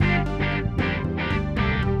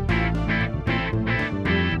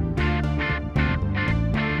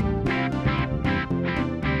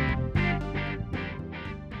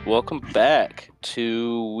welcome back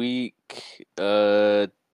to week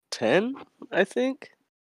 10, I think.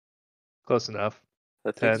 Close enough.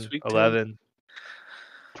 I think it's 10, week 10. 11,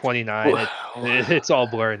 29. It's all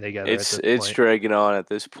blurring together at this It's point. dragging on at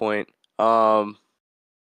this point.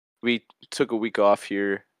 We took a week off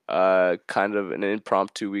here, kind of an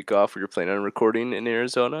impromptu week off. We were planning on recording in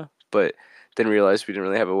Arizona, but then realized we didn't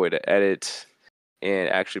really have a way to edit and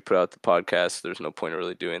actually put out the podcast. There's no point in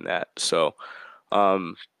really doing that. So,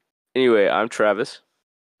 anyway, I'm Travis.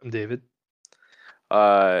 I'm David.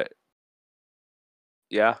 Uh,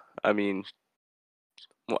 yeah, I mean,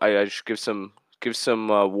 I should give some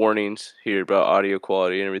warnings here about audio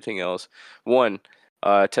quality and everything else. One,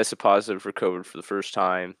 tested positive for COVID for the first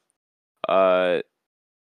time. The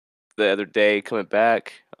other day coming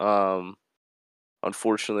back,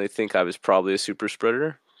 unfortunately, I think I was probably a super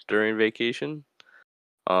spreader during vacation.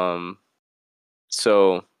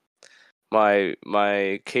 So my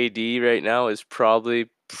KD right now is probably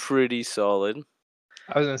pretty solid.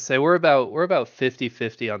 I was gonna say we're about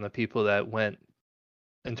 50-50 on the people that went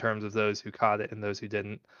in terms of those who caught it and those who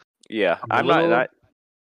didn't. Yeah, I'm a little,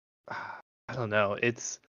 I don't know.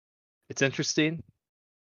 It's interesting,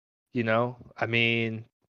 I mean,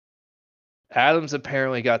 Adams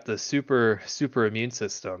apparently got the super immune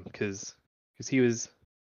system because he was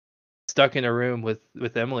stuck in a room with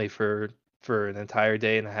Emily for an entire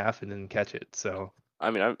day and a half and didn't catch it. So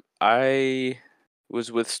I mean, I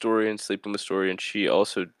was with Story and sleeping with Story, and she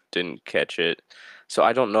also didn't catch it. So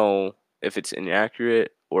I don't know if it's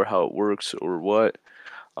inaccurate or how it works or what.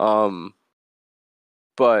 Um,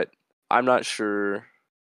 but I'm not sure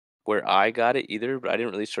where I got it either. But I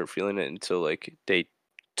didn't really start feeling it until like day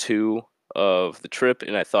 2 of the trip,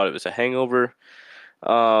 and I thought it was a hangover.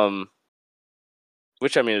 Um,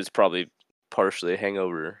 which I mean is probably partially a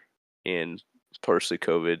hangover and partially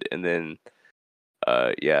COVID, and then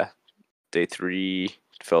yeah, day 3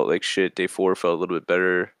 felt like shit. Day 4 felt a little bit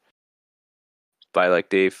better. By like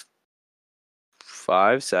day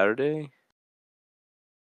 5, Saturday,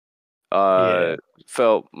 yeah,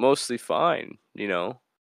 felt mostly fine.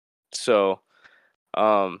 So,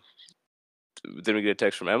 um, then we get a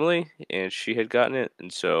text from Emily, and she had gotten it,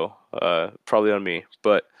 and so, probably on me.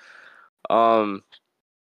 But, um,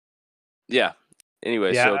 yeah.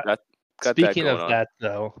 Anyway, so yeah. got that Speaking going of on. that,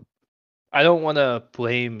 though, I don't want to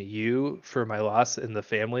blame you for my loss in the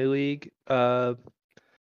family league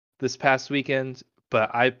this past weekend,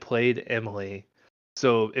 but I played Emily,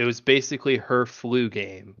 so it was basically her flu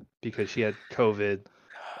game because she had COVID.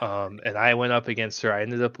 And I went up against her. I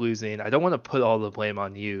ended up losing. I don't want to put all the blame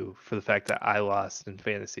on you for the fact that I lost in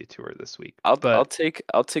fantasy tour this week, I'll but take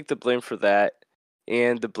the blame for that,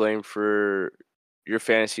 and the blame for your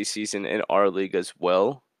fantasy season in our league as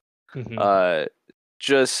well. mhm. Uh,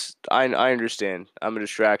 just I understand. I'm a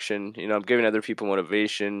distraction. I'm giving other people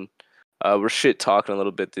motivation. We're shit talking a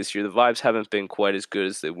little bit this year. The vibes haven't been quite as good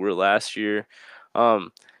as they were last year.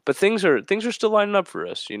 But things are still lining up for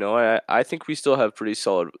us. I think we still have pretty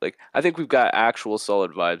solid. Like I think we've got actual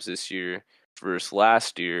solid vibes this year versus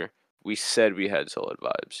last year. We said we had solid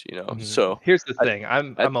vibes. So Here's the I, thing.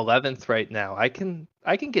 I'm I 11th right now. I can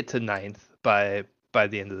get to ninth by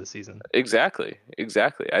the end of the season. exactly.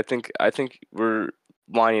 I think we're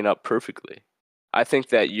lining up perfectly. I think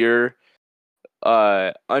that you're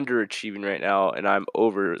underachieving right now, and I'm way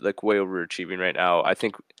overachieving right now. I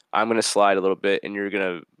think I'm gonna slide a little bit, and you're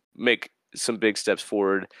gonna make some big steps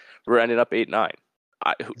forward. We're ending up 8-9.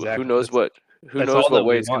 Who Exactly. knows what who That's knows all what that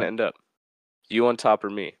way we it's gonna want. end up? You on top or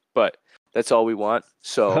me? But that's all we want.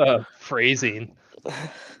 So, Phrasing.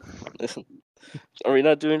 listen, are we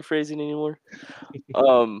not doing phrasing anymore?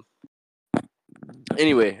 Um.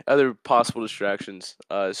 Anyway, other possible distractions.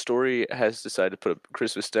 Story has decided to put up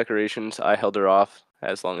Christmas decorations. I held her off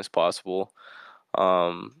as long as possible.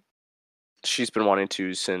 Um, she's been wanting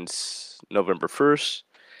to since November 1st,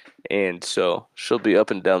 and so she'll be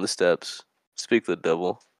up and down the steps. Speak the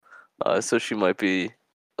devil. So she might be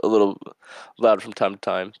a little loud from time to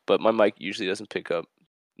time, but my mic usually doesn't pick up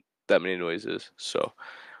that many noises. So,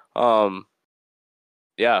 um,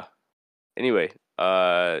 yeah. Anyway,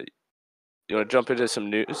 you want to jump into some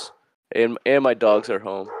news? And my dogs are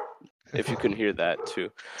home. If you couldn't hear that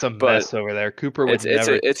too, It's a but mess over there. Cooper would it's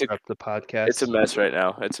never a it's a disrupt the it's a podcast. mess right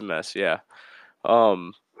now. It's a mess. Yeah.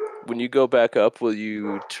 Um, when you go back up, will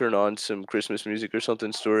you turn on some Christmas music or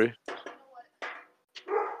something, Story?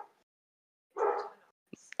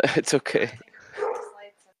 It's okay.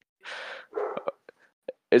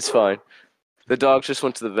 It's fine. The dogs just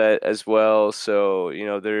went to the vet as well, so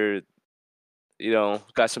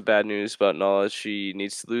got some bad news about Nala. She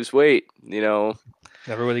needs to lose weight. Never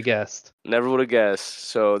would have guessed. Never would have guessed.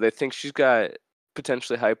 So they think she's got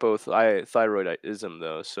potentially hypothyroidism,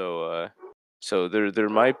 though. So there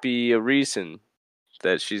might be a reason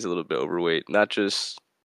that she's a little bit overweight, not just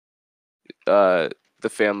the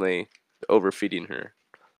family overfeeding her.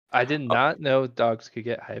 I did not know dogs could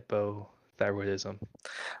get hypothyroidism.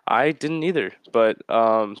 I didn't either, but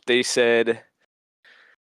they said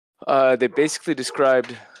they basically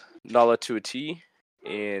described Nala to a T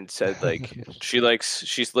and said like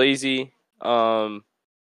she's lazy,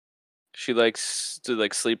 she likes to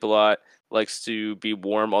like sleep a lot, likes to be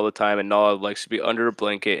warm all the time, and Nala likes to be under a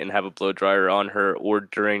blanket and have a blow dryer on her, or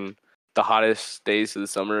during the hottest days of the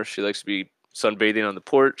summer, she likes to be sunbathing on the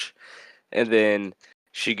porch, and then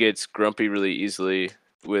she gets grumpy really easily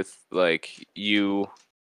with like you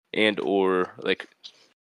and or like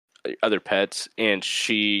other pets, and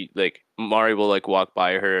she like Mari will like walk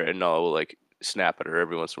by her and Nala will like snap at her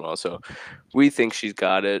every once in a while. So we think she's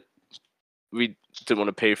got it. We didn't want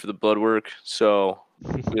to pay for the blood work, so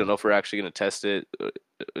we don't know if we're actually going to test it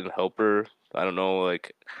and help her. I don't know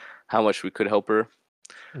like how much we could help her.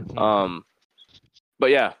 Mm-hmm. But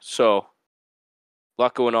yeah, so a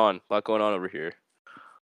lot going on over here.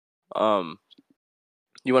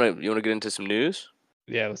 You want to get into some news?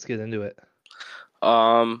 Yeah, let's get into it.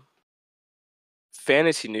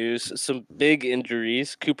 Fantasy news, some big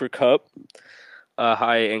injuries. Cooper Kupp,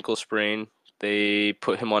 high ankle sprain. They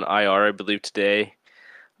put him on IR, I believe, today.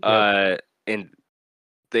 And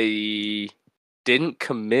they didn't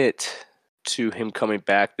commit to him coming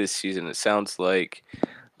back this season. It sounds like,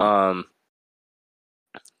 with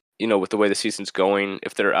the way the season's going,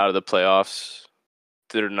 if they're out of the playoffs,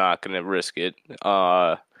 they're not going to risk it.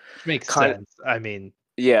 Makes sense. I mean,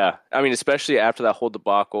 yeah. I mean, especially after that whole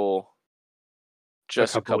debacle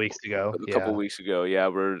just a couple weeks ago. Couple weeks ago, yeah,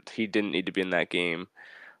 where he didn't need to be in that game.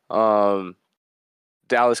 Dallas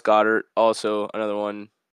Goedert, also another one.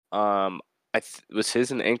 Was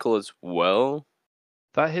his an ankle as well?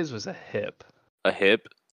 Thought his was a hip. A hip,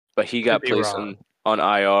 but he got placed on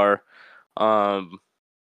IR.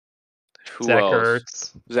 Who Zach else?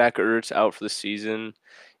 Ertz. Zach Ertz out for the season.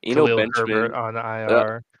 Khalil Benjamin Herbert on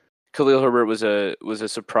IR. Khalil Herbert was a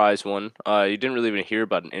surprise one. You didn't really even hear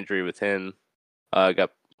about an injury with him.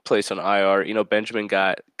 Got placed on IR. Benjamin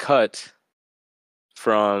got cut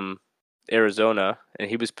from Arizona, and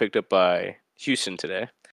he was picked up by Houston today.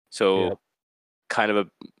 So kind of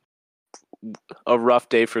a rough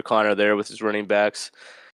day for Connor there with his running backs.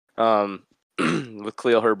 With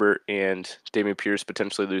Khalil Herbert and Dameon Pierce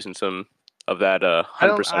potentially losing some of that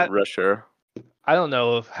 100% rush share. I don't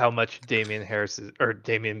know how much Dameon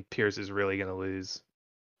Pierce is really going to lose.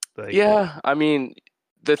 Like, yeah, I mean,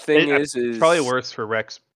 the thing is probably worse for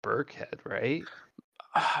Rex Burkhead, right?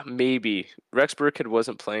 Maybe. Rex Burkhead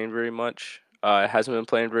wasn't playing very much. Hasn't been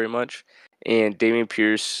playing very much. And Dameon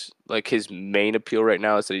Pierce, like his main appeal right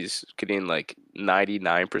now is that he's getting like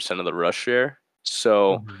 99% of the rush share.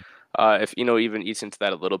 So if even eats into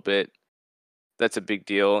that a little bit, that's a big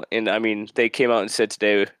deal. And I mean, they came out and said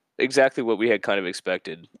today exactly what we had kind of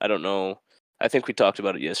expected. I don't know. I think we talked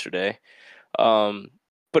about it yesterday. But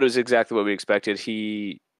it was exactly what we expected.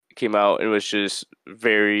 He came out and was just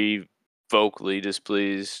very vocally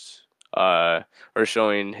displeased, or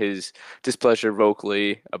showing his displeasure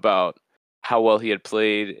vocally about how well he had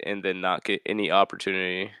played and then not get any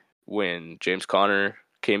opportunity when James Conner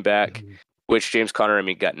came back, which James Conner, I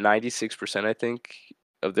mean, got 96%, I think,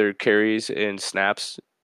 of their carries and snaps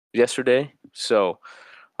yesterday. So,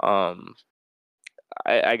 I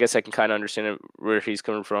guess I can kind of understand where he's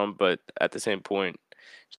coming from, but at the same point,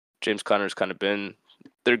 James Conner's kind of been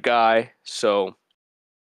their guy. So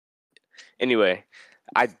anyway,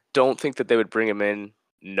 I don't think that they would bring him in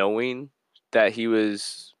knowing that he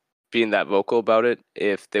was being that vocal about it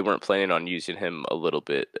if they weren't planning on using him a little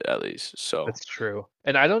bit at least. So that's true.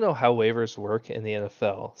 And I don't know how waivers work in the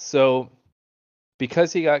NFL. So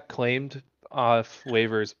because he got claimed off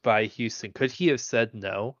waivers by Houston, could he have said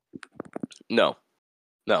no? No.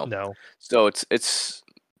 So it's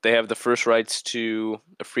they have the first rights to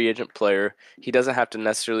a free agent player. He doesn't have to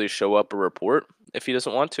necessarily show up or report if he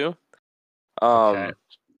doesn't want to.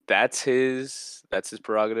 That's his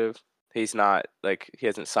prerogative. He's not like he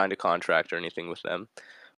hasn't signed a contract or anything with them.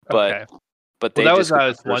 But they that just was what I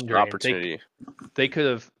was wondering. Opportunity. They could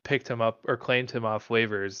have picked him up or claimed him off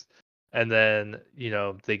waivers, and then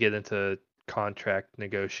they get into contract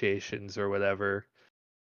negotiations or whatever.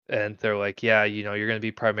 And they're like, yeah, you're going to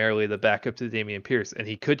be primarily the backup to Dameon Pierce. And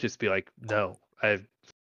he could just be like, no, I'm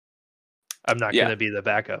not going to be the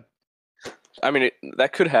backup. I mean,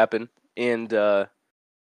 that could happen. and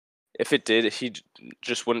if it did,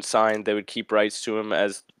 just wouldn't sign. They would keep rights to him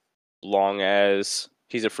as long as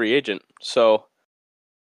he's a free agent. So,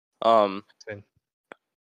 um,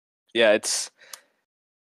 yeah, it's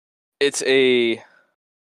a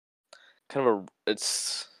kind of a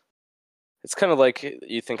it's kind of like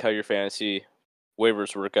you think how your fantasy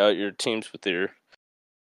waivers work out. Your teams with their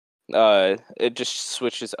it just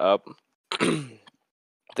switches up.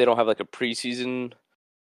 They don't have like a preseason,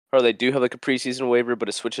 or they do have like a preseason waiver, but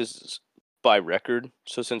it switches by record.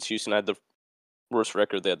 So since Houston had the worst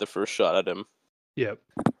record, they had the first shot at him. Yep.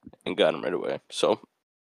 And got him right away. So,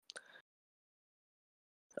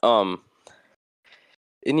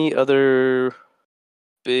 any other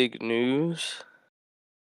big news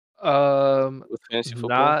with fantasy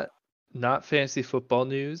football? Not fantasy football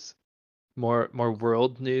news. More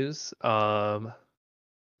world news.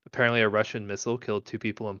 Apparently a Russian missile killed 2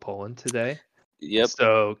 people in Poland today. Yep.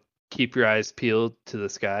 So keep your eyes peeled to the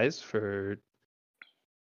skies for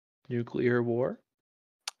nuclear war.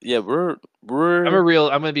 Yeah, we're I'm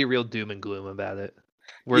gonna be real doom and gloom about it.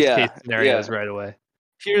 Worst case scenarios right away.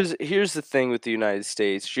 Here's the thing with the United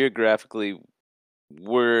States. Geographically,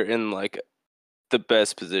 we're in like the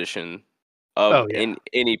best position of in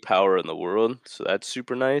any power in the world, so that's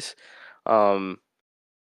super nice. The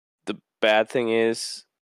bad thing is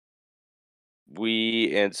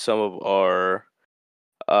we and some of our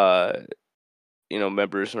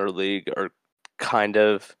members in our league are kind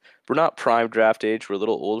of, we're not prime draft age, we're a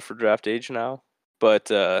little old for draft age now, but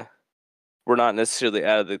we're not necessarily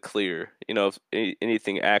out of the clear, if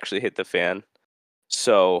anything actually hit the fan.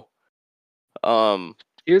 So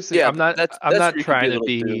here's the, I'm not trying to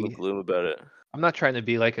be doom and gloom about it. I'm not trying to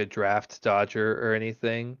be like a draft dodger or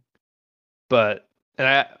anything, but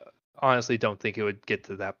I honestly don't think it would get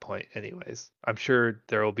to that point anyways. I'm sure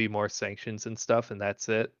there will be more sanctions and stuff, and that's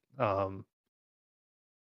it.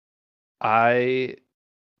 I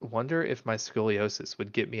wonder if my scoliosis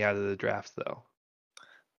would get me out of the draft though.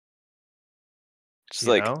 Just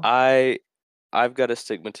I've got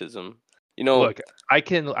astigmatism. Look, I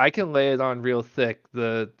can lay it on real thick.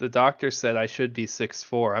 The doctor said I should be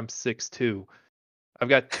 6'4". I'm 6'2". I've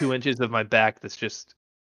got 2 inches of my back that's just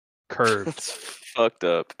curved. It's fucked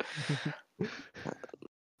up.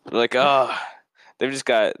 Like,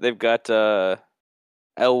 they've got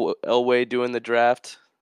Elway doing the draft.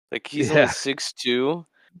 Like, he's only 6'2".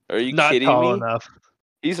 Are you kidding me? Not tall enough.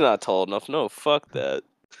 He's not tall enough. No, fuck that.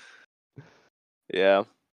 Yeah.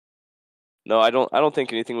 No, I don't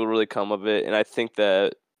think anything will really come of it, and I think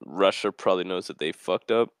that Russia probably knows that they fucked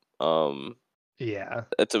up. Yeah.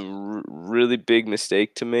 That's a really big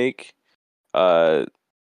mistake to make.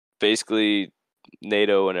 Basically,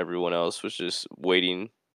 NATO and everyone else was just waiting,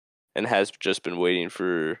 and has just been waiting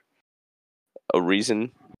for a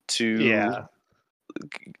reason to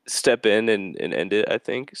step in and end it, I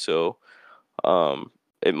think. So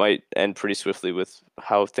it might end pretty swiftly with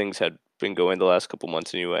how things had been going the last couple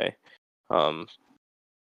months anyway.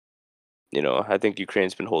 I think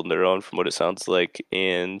Ukraine's been holding their own from what it sounds like,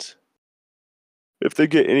 and if they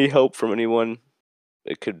get any help from anyone,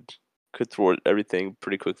 it could thwart everything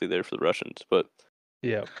pretty quickly there for the Russians. But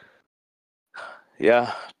yeah,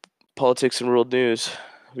 politics and world news.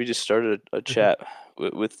 We just started a chat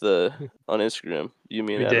with the on Instagram. You,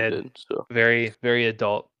 me, and Adam did. So very, very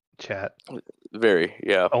adult chat. Very,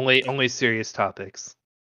 yeah. Only serious topics.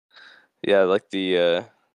 Yeah, like the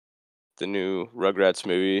new Rugrats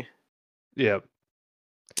movie. Yep.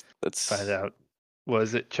 Let's find out.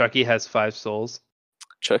 Was it Chucky has 5 souls?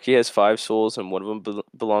 Chucky has 5 souls, and one of them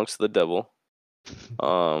belongs to the devil.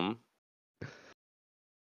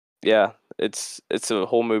 Yeah, it's a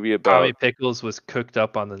whole movie about Tommy Pickles was cooked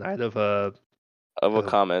up on the night of a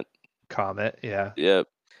comet. Comet, yeah. Yep.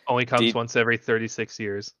 Only comes once every 36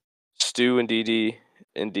 years. Stu and Dee Dee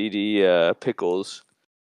Pickles.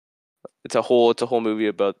 It's a whole movie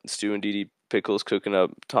about Stu and Dee Dee Pickles cooking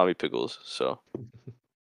up Tommy Pickles. So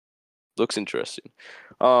looks interesting.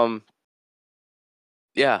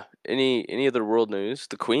 Yeah. Any other world news?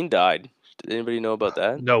 The Queen died. Did anybody know about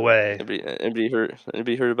that? No way. Anybody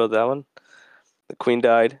heard about that one? The Queen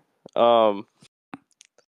died. And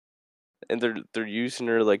they're using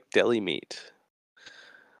her like deli meat.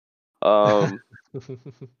 Throwback.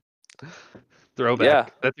 Yeah.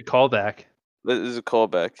 That's a callback. That is a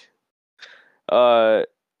callback.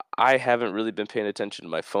 I haven't really been paying attention to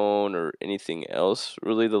my phone or anything else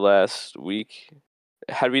really the last week.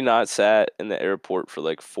 Had we not sat in the airport for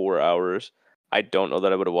like 4 hours, I don't know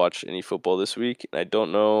that I would have watched any football this week, and I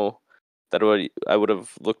don't know that I would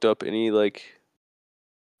have looked up any like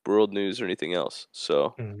world news or anything else.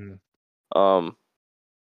 So,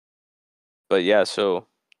 but yeah, so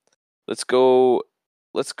let's go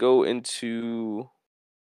into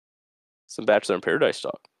some Bachelor in Paradise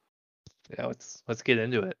talk. Yeah, let's get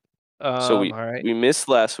into it. So All right. we missed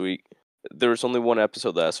last week. There was only one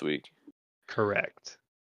episode last week, Correct.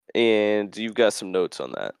 and you've got some notes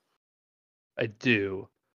on that. I do.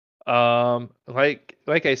 Like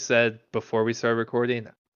I said before we started recording,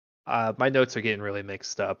 my notes are getting really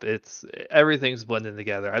mixed up. Everything's blending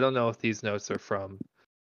together. I don't know if these notes are from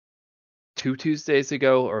 2 Tuesdays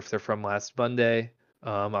ago or if they're from last Monday.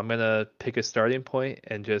 I'm gonna pick a starting point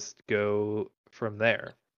and just go from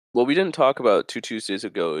there. Well, we didn't talk about 2 Tuesdays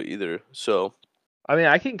ago either, so I mean,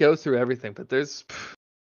 I can go through everything, but there's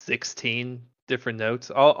 16 different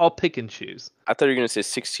notes. I'll pick and choose. I thought you were gonna say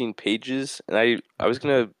 16 pages, and I was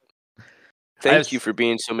gonna I thank have you for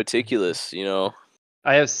being so meticulous.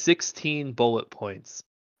 I have 16 bullet points,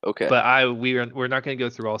 Okay, but we're not going to go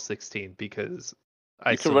through all 16 because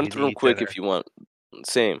I you can still run need to through them eat quick dinner. if you want.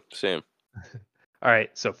 Same. All right,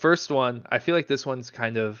 so first one, I feel like this one's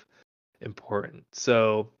kind of important.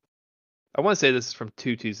 So I want to say this is from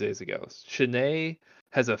 2 Tuesdays ago. Shanae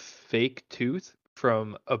has a fake tooth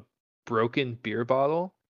from a broken beer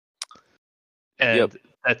bottle. Yep. And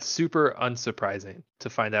that's super unsurprising to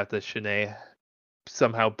find out that Shanae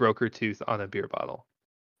somehow broke her tooth on a beer bottle.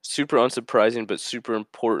 Super unsurprising, but super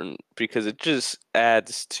important because it just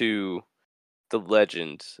adds to the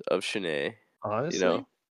legend of Shanae. Honestly,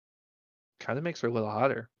 kind of makes her a little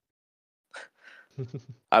hotter.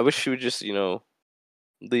 I wish she would just,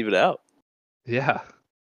 leave it out. Yeah.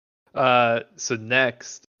 So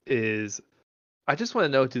next is, I just want to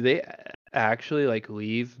know, do they actually like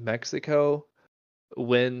leave Mexico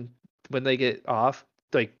when they get off?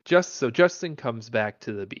 Like so Justin comes back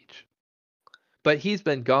to the beach, but he's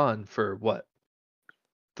been gone for what,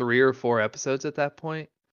 3 or 4 episodes at that point?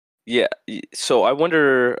 Yeah. So I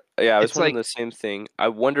wonder. Yeah, I was It's wondering like, the same thing. I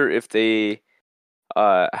wonder if they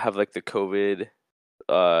have like the COVID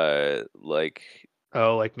like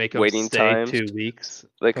oh, like make them waiting stay times, 2 weeks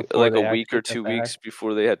like before a they week or actually get two back. weeks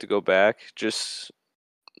before they had to go back. Just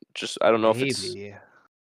I don't know if it's, Maybe.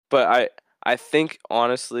 but I think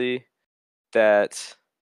honestly that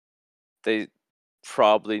they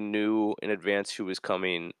probably knew in advance who was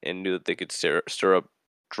coming and knew that they could stir up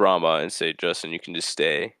drama and say, Justin, you can just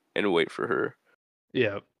stay and wait for her.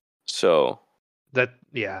 Yeah. So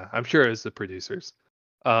Yeah, I'm sure it was the producers.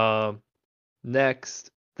 Um,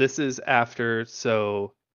 Next, this is after,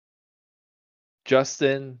 so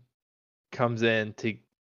Justin comes in to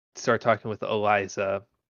start talking with Eliza.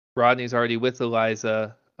 Rodney's already with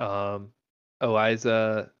Eliza.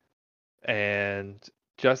 Eliza and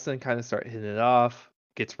Justin kind of start hitting it off,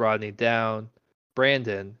 gets Rodney down.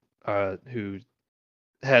 Brandon, who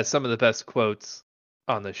has some of the best quotes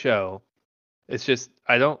on the show. It's just,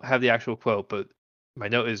 I don't have the actual quote, but my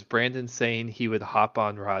note is Brandon saying he would hop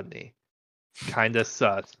on Rodney. Kinda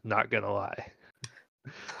sus, not gonna lie.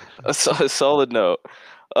 a solid note.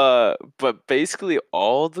 But basically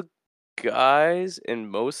all the guys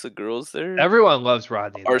and most of the girls there Everyone loves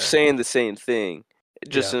Rodney are there. saying the same thing,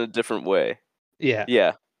 just Yeah. in a different way. Yeah.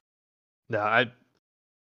 Yeah. No,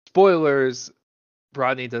 spoilers,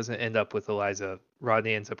 Rodney doesn't end up with Eliza.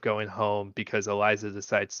 Rodney ends up going home because Eliza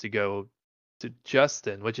decides to go to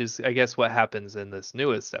Justin, which is, I guess, what happens in this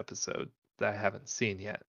newest episode that I haven't seen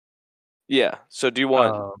yet. Yeah. So do you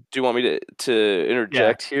Um, want me to yeah,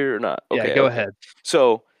 interject here or not? yeah, Okay, go okay. ahead.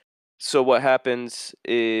 So what happens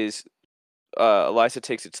is Eliza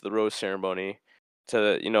takes it to the rose ceremony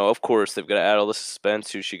to, of course they've got to add all the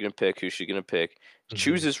suspense. Who's she gonna pick? Who's she gonna pick? Mhm.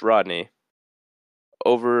 Chooses Rodney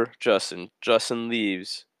over Justin. Justin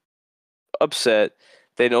leaves upset.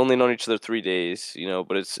 They'd only known each other 3 days,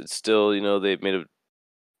 but it's still, they've made a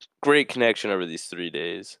great connection over these 3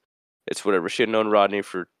 days. It's whatever. She had known Rodney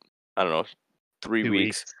for, I don't know, 3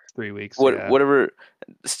 weeks. 3 weeks, yeah. Whatever.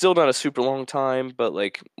 Still not a super long time, but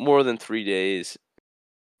like more than 3 days.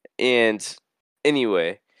 And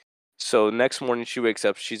anyway, so next morning she wakes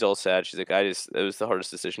up, she's all sad. She's like, it was the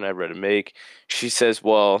hardest decision I ever had to make. She says,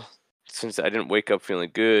 well, since I didn't wake up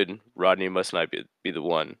feeling good, Rodney must not be the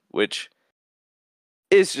one, which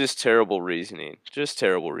is just terrible reasoning. Just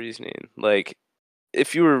terrible reasoning. Like,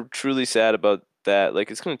 if you were truly sad about that,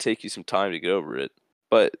 like, it's going to take you some time to get over it.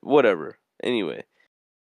 But whatever. Anyway,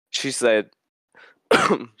 she said,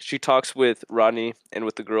 she talks with Rodney and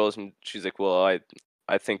with the girls, and she's like, well,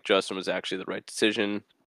 I think Justin was actually the right decision.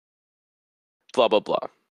 Blah, blah, blah.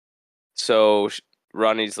 So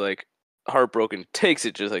Rodney's like heartbroken, takes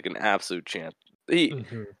it just like an absolute champ. He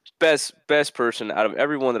Mhm. best person out of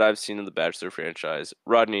everyone that I've seen in the Bachelor franchise.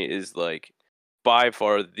 Rodney is like by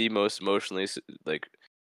far the most emotionally like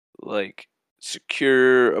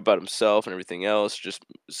secure about himself and everything else. Just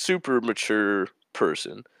super mature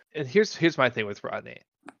person. And here's my thing with Rodney.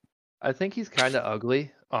 I think he's kind of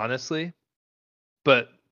ugly, honestly, but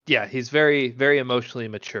yeah, he's very very emotionally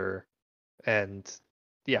mature, and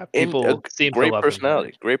yeah, And a people seem to great love him for it.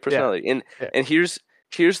 personality. Great Yeah, personality. And yeah, and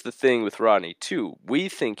here's the thing with Rodney too. We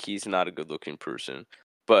think he's not a good looking person,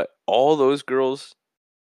 but all those girls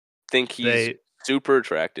think he's they, super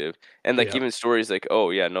attractive. And like yeah, even stories like, oh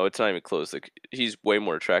yeah, no, it's not even close. Like he's way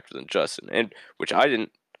more attractive than Justin. And which I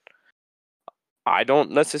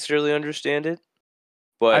don't necessarily understand it, I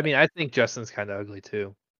but mean, I think Justin's kind of ugly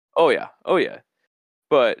too, oh yeah, oh yeah.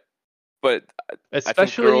 But but I think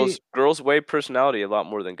especially. girls weigh personality a lot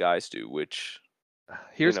more than guys do, which you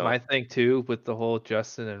Here's know, my thing too with the whole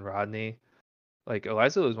Justin and Rodney. Like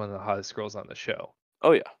Eliza was one of the hottest girls on the show.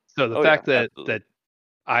 oh yeah, So the oh yeah, fact that absolutely.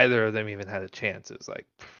 either of them even had a chance is like,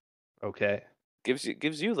 okay. Gives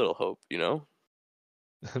you a little hope, you know?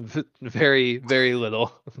 Very, very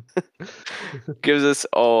little. Gives us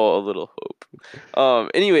all a little hope.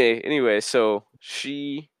 Anyway, so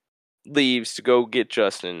she leaves to go get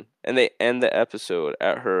Justin, and they end the episode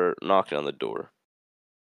at her knocking on the door.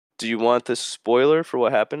 Do you want the spoiler for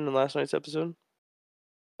what happened in last night's episode?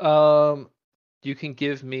 um, you can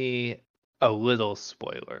give me a little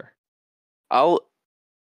spoiler. I'll.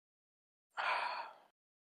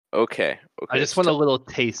 Okay, I okay. just want a little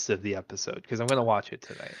taste of the episode because I'm gonna watch it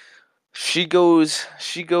tonight. She goes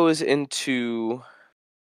into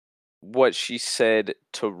what she said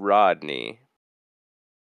to Rodney,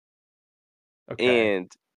 Okay.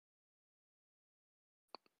 and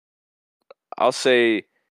I'll say,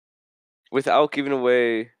 without giving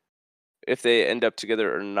away if they end up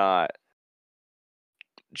together or not,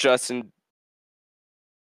 Justin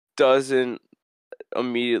doesn't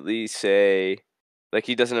immediately say, like,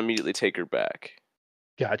 he doesn't immediately take her back.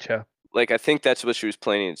 Gotcha. Like, I think that's what she was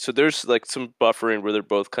planning. So there's like some buffering where they're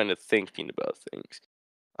both kind of thinking about things.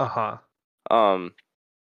 Uh-huh. Um,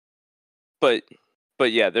 but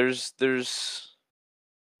yeah, there's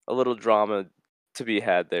a little drama to be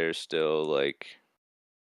had there still. Like,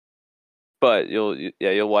 but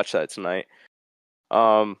you'll watch that tonight.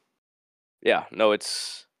 Um, yeah, no,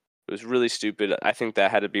 it was really stupid. I think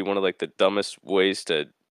that had to be one of like the dumbest ways to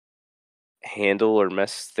handle or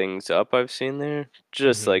mess things up I've seen there.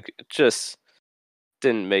 Hmm. Just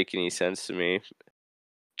didn't make any sense to me.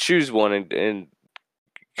 Choose one and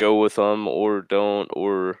go with them, or don't,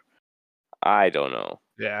 or I don't know.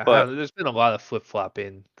 Yeah, But there's been a lot of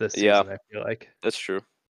flip-flopping this yeah, season, I feel like. that's true.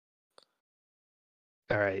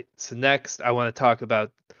 All right. So next, I want to talk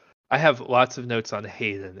about. I have lots of notes on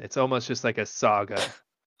Hayden. It's almost just like a saga.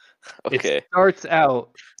 It Okay. starts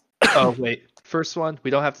out. Oh wait, first one.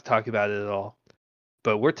 We don't have to talk about it at all.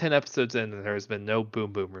 But we're 10 episodes in, and there has been no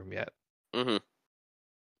Boom Boom Room yet. Hmm.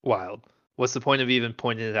 Wild. What's the point of even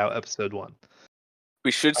pointing it out? Episode 1.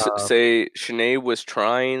 We should Um, say Shanae was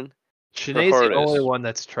trying her Shanae's the only hardest, one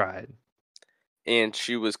that's tried. and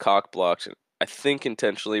she was cock blocked. I think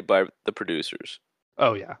intentionally by the producers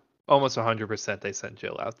Oh yeah, almost 100%. They sent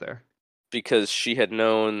Jill out there. because she had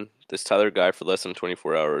known this Tyler guy for less than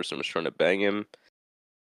 24 hours and was trying to bang him.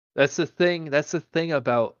 That's the thing. That's the thing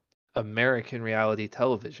about American reality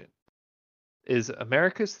television. Is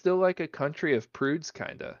America still like a country of prudes,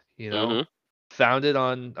 kinda? Hmm. Founded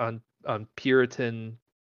on Puritan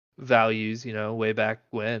values, way back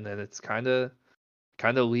when, and it's kind of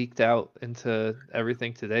leaked out into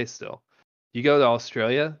everything today. Still, you go to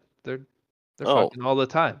Australia, they're Oh, fucking all the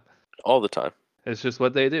time. all the time. It's just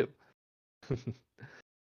what they do.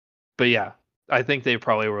 But yeah, I think they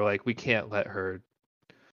probably were like, we can't let her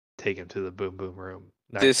take him to the Boom Boom Room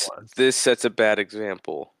night This one. this sets a bad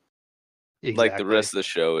example, like the Exactly. rest of the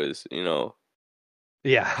show is.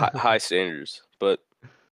 Yeah. High standards. But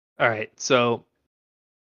All right. So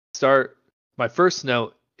start. My first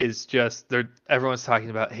note is just everyone's talking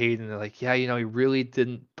about Hayden. They're like, yeah, he really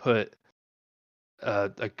didn't put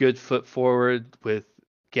a good foot forward with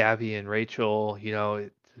Gabby and Rachel.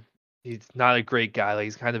 He's not a great guy. Like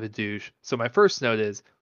he's kind of a douche. So my first note is,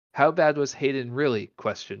 how bad was Hayden really?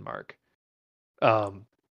 Question mark. Um,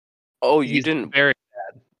 oh, he's very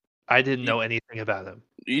bad. I didn't you know anything about him.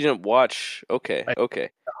 you didn't watch? Okay, I, okay.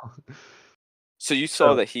 So you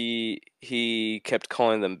saw so that he kept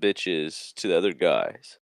calling them bitches to the other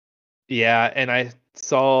guys. yeah, and I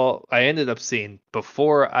ended up seeing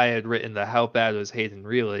before I had written the how bad was Hayden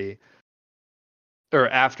really, or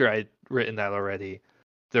after I'd written that already,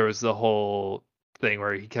 there was the whole thing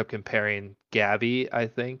where he kept comparing Gabby, I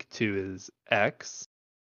think, to his ex.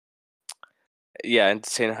 Yeah, and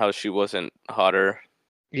saying how she wasn't hotter.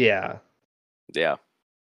 Yeah, Yeah.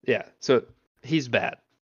 yeah. So he's bad.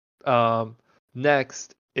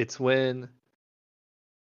 Next, it's when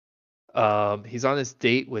he's on his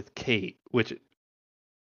date with Kate, which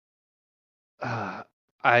uh,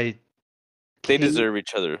 I They Kate deserve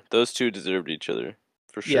each other. Those two deserved each other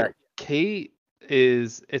for yeah, sure. Kate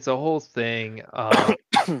it's a whole thing.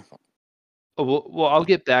 Well, I'll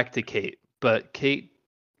get back to Kate, but Kate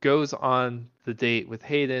goes on the date with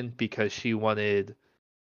Hayden because she wanted,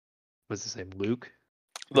 what's his name, Luke?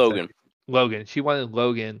 Is that Logan. Logan? She wanted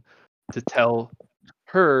Logan to tell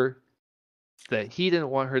her that he didn't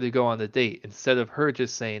want her to go on the date instead of her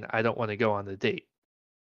just saying, I don't want to go on the date.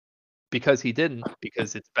 Because he didn't,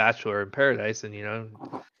 because it's Bachelor in Paradise, and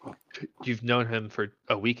you've known him for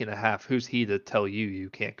a week and a half. Who's he to tell you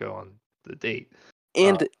can't go on the date?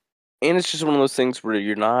 Uh, And it's just one of those things where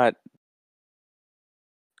you're not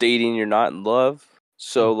dating, you're not in love.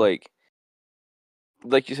 So mhm.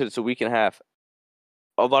 like you said, it's a week and a half.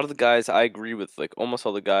 A lot of the guys I agree with, like almost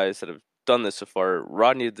all the guys that have done this so far.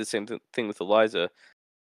 Rodney did the same thing with Eliza.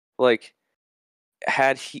 Like,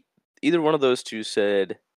 had he either one of those two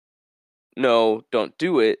said no, don't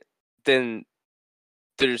do it, then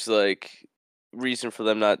there's like reason for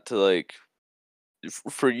them not to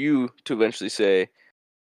for you to eventually say,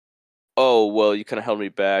 oh well, you kind of held me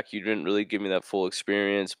back, you didn't really give me that full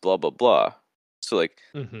experience, blah blah blah. So like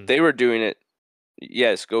Mhm. they were doing it.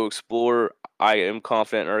 Yes, go explore. I am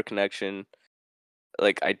confident in our connection.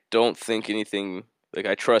 Like I don't think anything. Like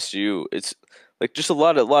I trust you. It's like just a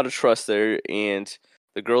lot of trust there, and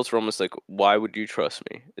the girls were almost like, "Why would you trust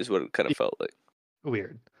me?" Is what it kind of felt like.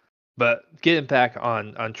 Weird. But getting back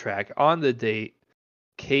on track, on the date,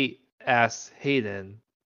 Kate asks Hayden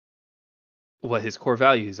what his core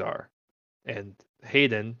values are, and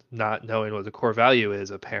Hayden, not knowing what the core value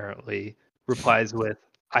is, apparently replies with,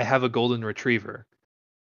 "I have a golden retriever,"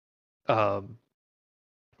 um,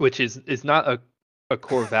 which is not a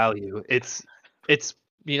core value. It's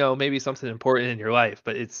maybe something important in your life,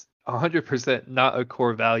 but it's 100% not a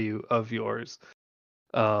core value of yours.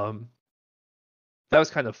 Um, that was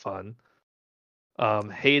kind of fun.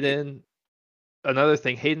 Hayden, another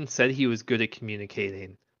thing, Hayden said he was good at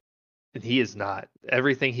communicating, and he is not.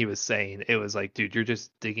 Everything he was saying, it was like, dude, you're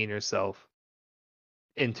just digging yourself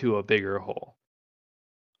into a bigger hole.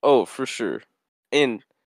 Oh, for sure. And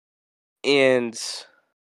and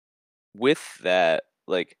with that,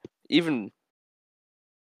 like even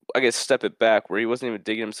I guess step it back where he wasn't even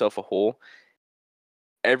digging himself a hole.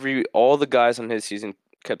 All the guys on his season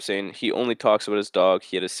kept saying he only talks about his dog.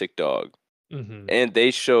 He had a sick dog, Hmm. and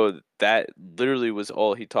they showed that literally was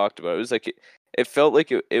all he talked about. It was like it felt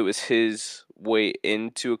like it was his way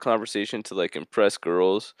into a conversation to like impress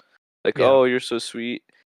girls, like Yeah, oh you're so sweet,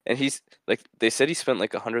 and he's like they said he spent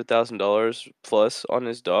like $100,000 plus on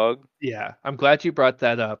his dog. yeah. I'm glad you brought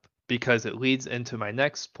that up because it leads into my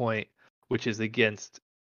next point, which is against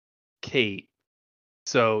Kate.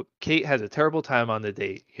 So Kate has a terrible time on the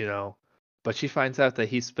date, but she finds out that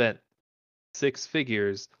he spent six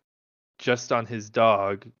figures just on his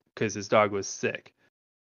dog because his dog was sick.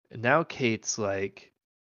 And now Kate's like,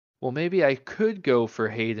 well, maybe I could go for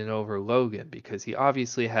Hayden over Logan because he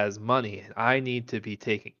obviously has money and I need to be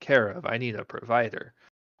taken care of. I need a provider.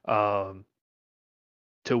 Um,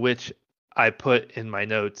 to which I put in my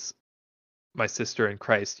notes, my sister in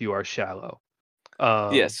Christ, you are shallow.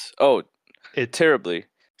 Um, Yes. Oh, it's terribly.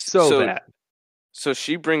 so So bad. so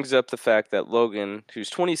she brings up the fact that Logan, who's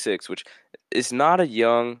 26, which is not a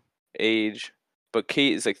young age, but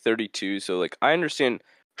Kate is like 32, so like I understand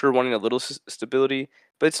her wanting a little stability,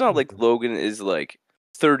 but it's not like Mhm. Logan is like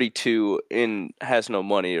 32 and has no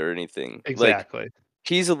money or anything. Like Exactly.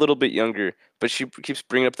 he's a little bit younger, but she keeps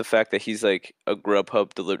bringing up the fact that he's like a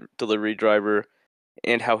Grubhub delivery driver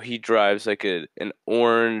and how he drives like an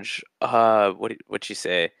orange what'd she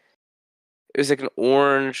say? It was like an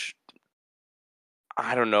orange,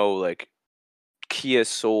 I don't know, like Kia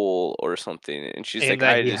Soul or something, and she's And like,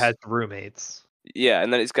 that I he has just roommates. yeah,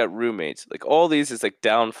 and then he's got roommates. Like all these is like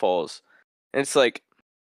downfalls, and it's like,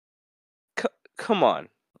 come on,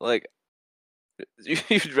 like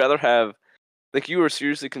you'd rather have like you were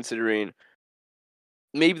seriously considering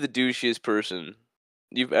maybe the douchiest person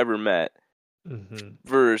you've ever met Hmm.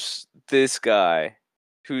 versus this guy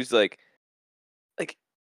who's like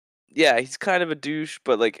yeah, he's kind of a douche,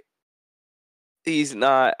 but like he's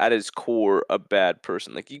not at his core a bad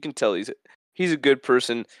person. Like you can tell he's a good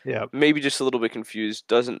person, Yeah. maybe just a little bit confused,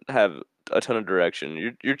 doesn't have a ton of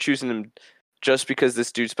direction. You're choosing him just because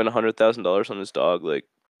this dude spent $100,000 on his dog. Like,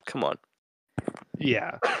 come on.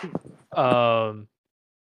 Yeah. Um,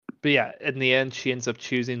 but yeah, in the end, she ends up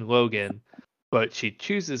choosing Logan, but she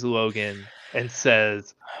chooses Logan and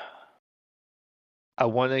says, I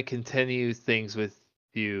want to continue things with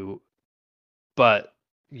you, but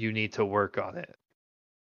you need to work on it.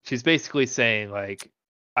 She's basically saying like,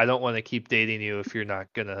 I don't want to keep dating you if you're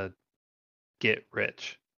not gonna get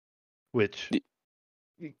rich. Which,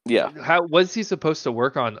 Yeah. how was he supposed to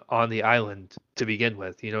work on the island to begin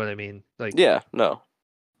with? You know what I mean? Like Yeah. No.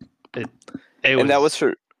 it And that was was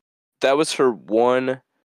her. That was her one.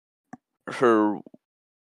 Her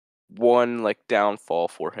one like downfall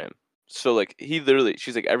for him. So like he literally,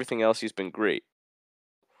 she's like everything else he's been great.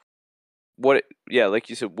 What? Yeah, like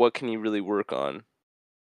you said, what can he really work on?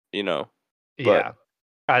 You know. But yeah.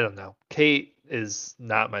 I don't know. Kate is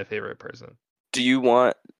not my favorite person. do you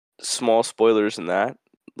want small spoilers in that?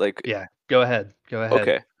 Like, Yeah, go ahead. Go ahead.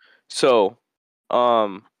 okay, so,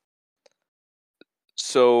 um,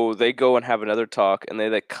 so they go and have another talk, and they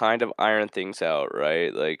like kind of iron things out,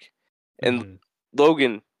 right? Like, and Mhm.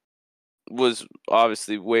 Logan was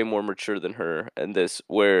obviously way more mature than her in this,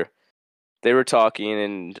 where they were talking,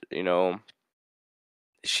 and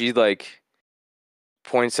she like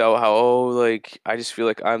points out how, oh, like I just feel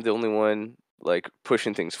like I'm the only one like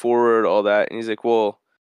pushing things forward, all that, and he's like, well,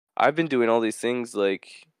 I've been doing all these things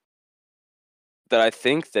like that I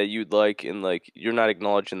think that you'd like, and like you're not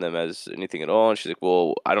acknowledging them as anything at all. And she's like,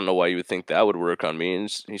 well, I don't know why you would think that would work on me. And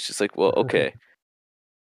he's just like, well, okay,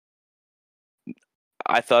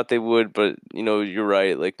 I thought they would, but you're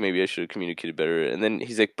right. Like maybe I should have communicated better. And then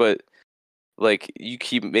he's like, but like you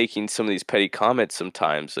keep making some of these petty comments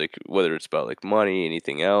sometimes, like whether it's about like money,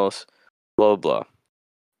 anything else, blah blah.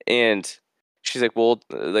 And she's like, well,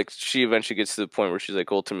 like she eventually gets to the point where she's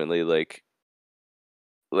like, ultimately, like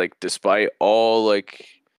despite all like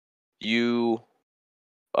you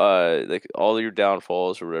like all your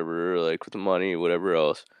downfalls or whatever, like with the money, whatever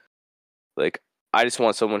else, like I just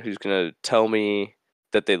want someone who's gonna tell me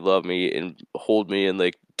that they love me and hold me and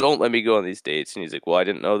like don't let me go on these dates. And he's like, well, I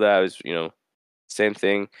didn't know that. I was, same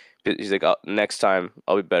thing. But he's like, next time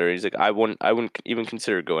I'll be better. He's like, I wouldn't even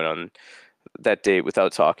consider going on that date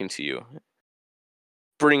without talking to you.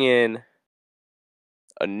 Bring in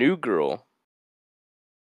a new girl.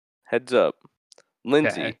 Heads up, Okay.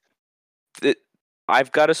 Lindsay. That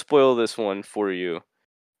I've got to spoil this one for you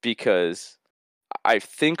because I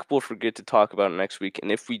think we'll forget to talk about it next week,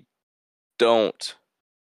 and if we don't,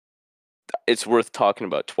 it's worth talking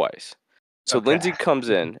about twice. So Okay. Lindsay comes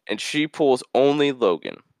in and she pulls only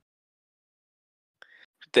Logan.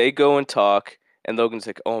 They go and talk, and Logan's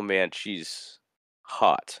like, "Oh man, she's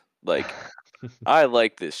hot. Like I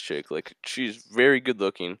like this chick. Like she's very good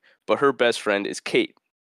looking, but her best friend is Kate."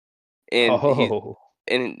 And Oh.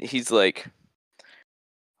 he's like,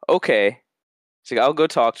 "Okay." He's like, "I'll go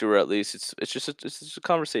talk to her at least. It's just a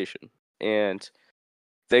conversation." And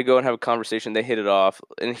they go and have a conversation. They hit it off,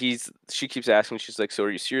 and she keeps asking. She's like, "So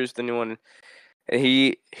are you serious with anyone?" And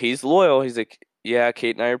he's loyal. He's like, "Yeah,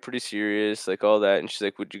 Kate and I are pretty serious, like all that." And she's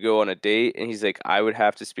like, "Would you go on a date?" And he's like, "I would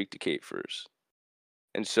have to speak to Kate first."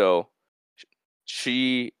 And so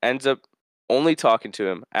she ends up only talking to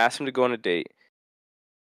him, asks him to go on a date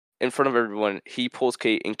in front of everyone. He pulls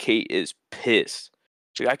Kate, and Kate is pissed.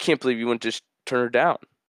 She's like, "I can't believe you wouldn't just turn her down."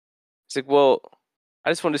 It's like, "Well,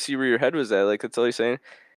 I just wanted to see where your head was at. Like that's all he's saying."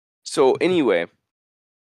 So anyway,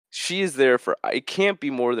 she is there for it can't be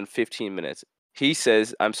more than 15 minutes. He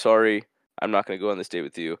says, "I'm sorry, I'm not going to go on this date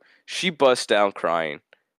with you." She busts down crying,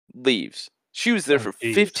 leaves. She was there Oh, for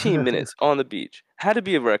jeez. 15 minutes on the beach. Had to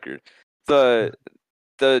be a record. The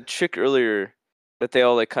the chick earlier that they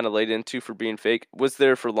all like kind of laid into for being fake was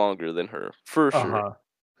there for longer than her, for sure. Uh-huh.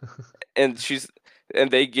 And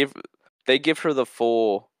they give her the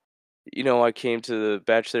full, I came to the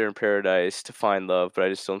Bachelor in Paradise to find love, but I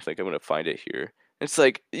just don't think I'm gonna find it here. It's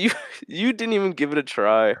like you didn't even give it a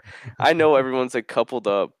try. I know everyone's like coupled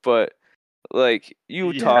up, but like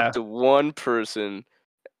you Yeah. talked to one person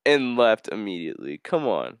and left immediately. Come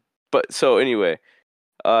on. But so anyway,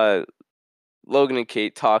 uh Logan and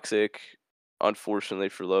Kate toxic, unfortunately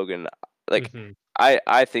for Logan. Like Hmm.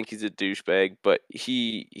 I think he's a douchebag, but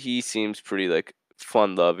he seems pretty like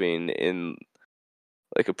fun loving and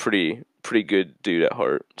like a pretty good dude at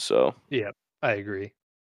heart. So Yeah, I agree.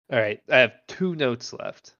 All right, I have two notes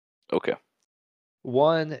left. okay.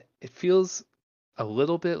 One, it feels a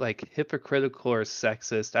little bit like hypocritical or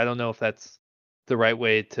sexist. I don't know if that's the right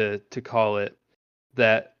way to call it.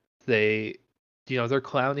 That they, they're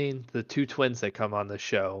clowning the two twins that come on the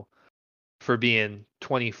show for being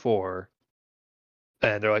 24,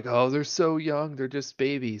 and they're like, "Oh, they're so young, they're just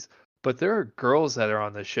babies." But there are girls that are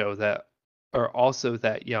on the show that are also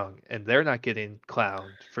that young, and they're not getting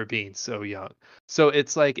clowned for being so young. So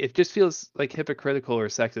it's like it just feels like hypocritical or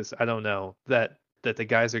sexist. I don't know that that the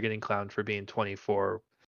guys are getting clowned for being 24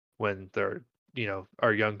 when they're,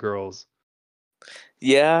 are young girls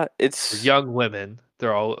Yeah, or it's young women.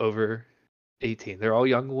 They're all over 18. They're all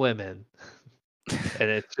young women, and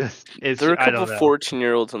it's there are a I couple don't know.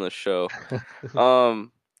 14-year-olds on the show.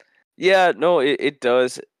 Um, yeah, no, it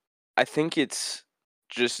does. I think it's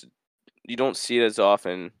just you don't see it as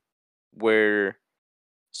often where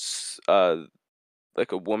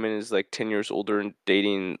like a woman is like 10 years older and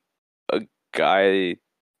dating a guy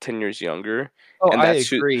 10 years younger, Oh, and I that's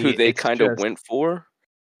who agree. they It's kind of just went for.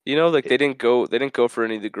 You know, like it, they didn't go for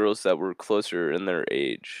any of the girls that were closer in their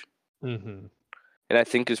age. mhm. And I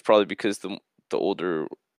think it's probably because the older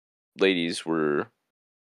ladies were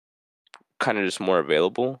kind of just more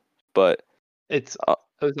available. But It's uh,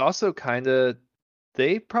 it was also kind of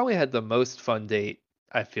they probably had the most fun date.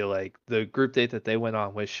 I feel like the group date that they went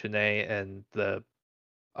on with Shanae and the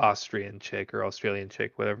Austrian chick or Australian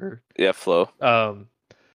chick, whatever. yeah, Flo. Um,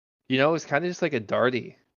 it was kind of just like a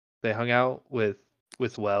darty. They hung out with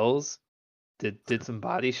Wells, did some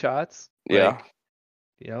body shots. Yeah, Like,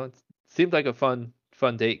 it seemed like a fun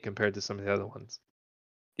date compared to some of the other ones.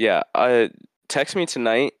 yeah. Text me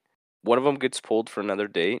tonight. One of them gets pulled for another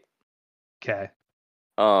date. Okay.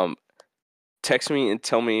 Um, text me and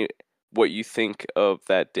tell me what you think of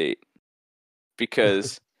that date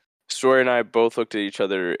because Story and I both looked at each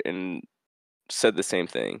other and said the same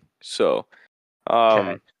thing. So,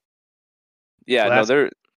 Okay. um, yeah, no, Last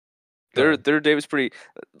Go ahead. their date was pretty.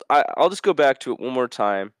 I'll just go back to it one more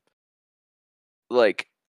time. Like,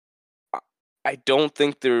 I I don't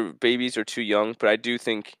think their babies are too young, but I do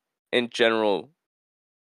think in general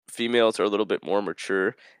females are a little bit more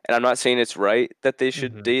mature. And I'm not saying it's right that they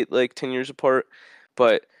should Hmm. date like 10 years apart,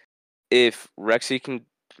 but if Rexy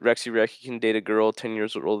Rexy can date a girl 10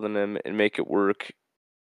 years older than him and make it work,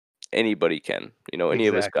 anybody can. You know, any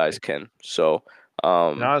of us guys Exactly. can. So,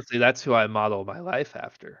 And um, honestly, that's who I model my life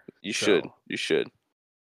after. you should. So, You should.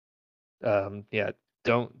 yeah,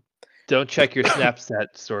 don't don't check your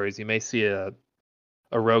Snapchat stories. You may see a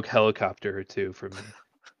rogue helicopter or two from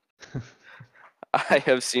me. I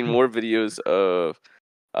have seen more videos of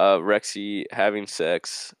Rexy having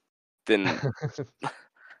sex than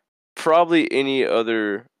probably any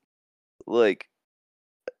other like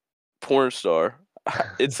porn star.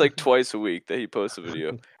 It's like twice a week that he posts a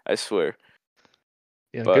video. I swear.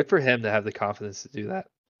 But Good for him to have the confidence to do that.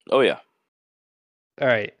 oh yeah, All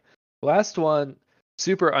right. Last one,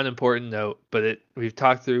 super unimportant note, but we've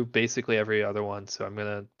talked through basically every other one, so I'm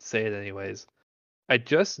gonna say it anyways. I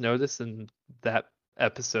just noticed in that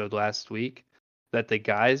episode last week that the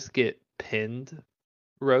guys get pinned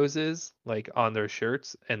roses like on their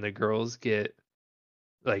shirts and the girls get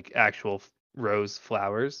like actual rose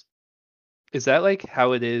flowers. Is that like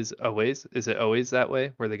how it is always? Is it always that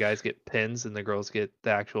way where the guys get pins and the girls get the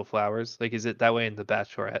actual flowers? Like is it that way in The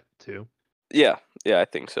Bachelorette too? yeah, yeah. I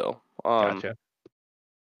think so. Gotcha.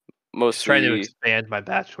 Just trying to Mostly, expand my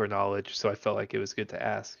Bachelor knowledge, so I felt like it was good to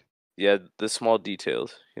ask. yeah, the small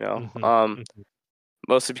details. You know, Hmm. Hmm.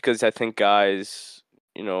 mostly because I think guys,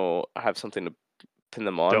 have something to pin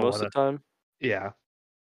them on Don't most want of to. the time, Yeah,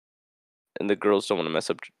 and the girls don't want to mess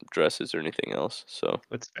up dresses or anything else. So,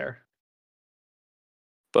 that's fair.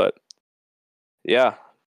 but yeah,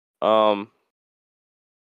 um,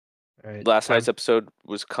 All right, last night's time. episode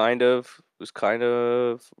was kind of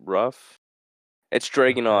rough. It's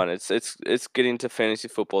dragging Okay. on. It's getting to fantasy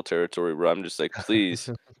football territory where I'm just like, please,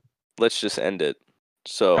 let's just end it. How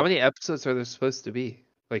So many episodes are there supposed to be?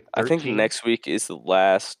 Like I think 13? next week is the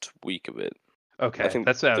last week of it. I Okay, think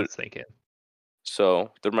that's what I there, was thinking.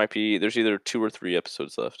 so. There's either 2 or 3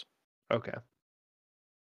 episodes left. Okay.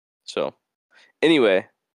 So anyway,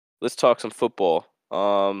 let's talk some football.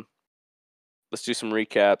 Let's do some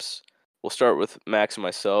recaps. We'll start with Max and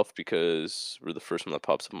myself because we're the first one that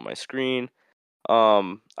pops up on my screen.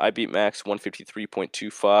 I beat Max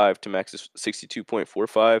 153.25 to Max's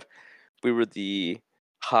 62.45. We were the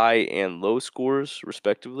high and low scores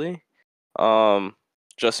respectively. Um,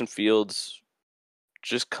 Justin Fields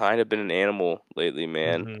just kind of been an animal lately,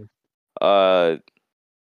 man. Hmm.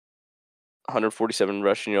 147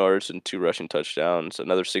 rushing yards and 2 rushing touchdowns,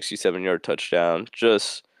 another 67-yard touchdown.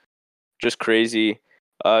 Just crazy.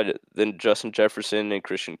 Then Justin Jefferson and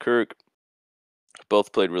Christian Kirk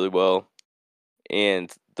both played really well,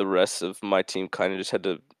 and the rest of my team kind of just had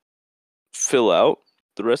to fill out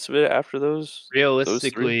the rest of it after those three.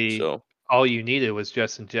 Realistically, So all you needed was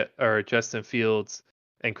Justin Fields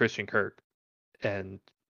and Christian Kirk, and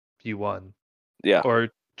you won. yeah, Or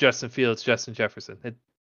Justin Fields, Justin Jefferson.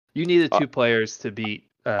 You needed uh, two players to beat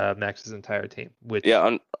Max's entire team, which Yeah,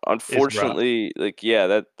 is rough. unfortunately, like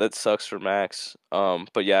that sucks for Max.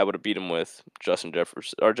 But yeah, I would have beat him with Justin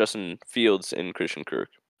Jefferson or Justin Fields and Christian Kirk,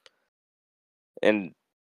 and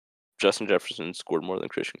Justin Jefferson scored more than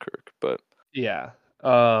Christian Kirk. But Yeah.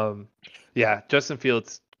 Um, yeah, Justin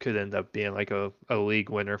Fields could end up being like a league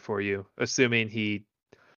winner for you, assuming he,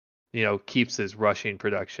 keeps his rushing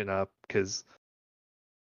production up because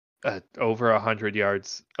over 100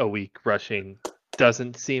 yards a week rushing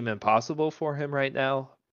doesn't seem impossible for him right now.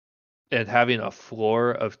 And having a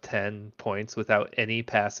floor of 10 points without any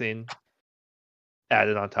passing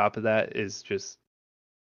added on top of that is just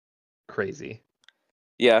crazy.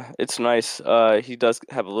 yeah, it's nice. He does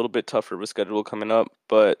have a little bit tougher of a schedule coming up,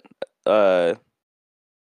 but uh,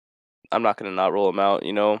 I'm not gonna not roll him out.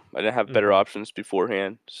 I didn't have better Hmm. options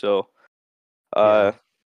beforehand, so uh, Yeah.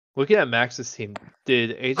 Looking at Max's team,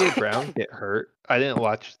 did AJ Brown get hurt? I didn't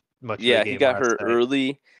watch much of the yeah, he game got last hurt night.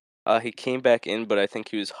 early. He came back in, but I think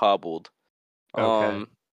he was hobbled. Okay. Um,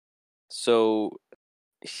 so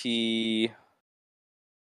he,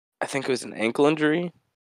 I think it was an ankle injury,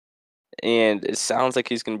 and it sounds like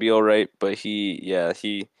he's gonna be all right. But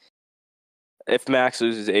if Max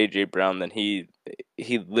loses AJ Brown, then he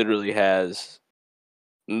literally has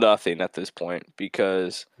nothing at this point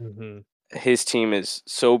because Hmm. his team is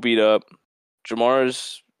so beat up.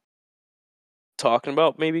 Jamar's talking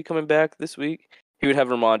about maybe coming back this week. He would have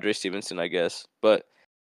Ramondre Stevenson, I guess. But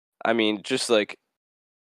I mean, just like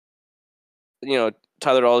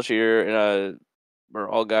Tyler Algier and or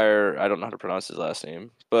Allgeier, I don't know how to pronounce his last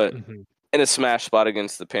name, but Hmm. in a smash spot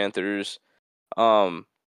against the Panthers, um,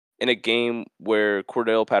 in a game where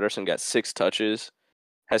Cordell Patterson got 6 touches,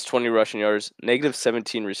 has 20 rushing yards, negative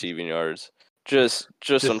 17 receiving yards. Just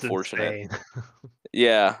Just unfortunate. insane.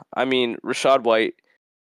 Yeah, I mean Rashad White That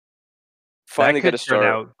finally got could a turn start,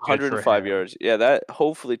 out good for 105 him. yards. Yeah, that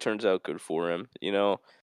hopefully turns out good for him.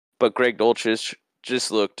 But Greg Dulcich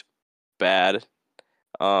just looked bad.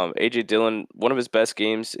 AJ Dillon, one of his best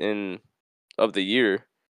games of the year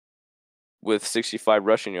with 65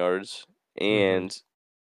 rushing yards Hmm. and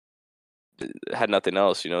had nothing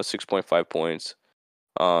else, 6.5 points.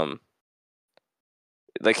 Um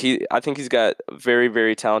I think he's got very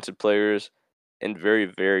very talented players in very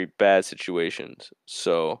very bad situations.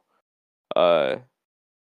 So, uh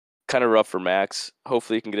kind of rough for Max.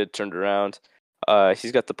 Hopefully he can get it turned around.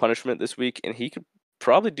 He's got the punishment this week and he could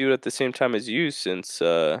probably do it at the same time as you since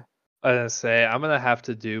I was gonna say I'm gonna have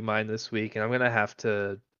to do mine this week, and I'm gonna have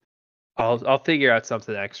to. I'll figure out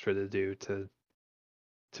something extra to do to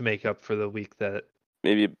make up for the week that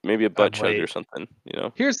maybe a butt I'm chug or late. something.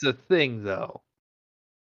 Here's the thing, though.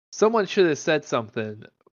 Someone should have said something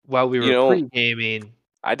while we You were know, pre-gaming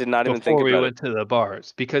I did not even think before we about it. went to the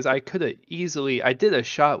bars because I could have easily. I did a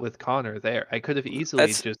shot with Connor there. I could have easily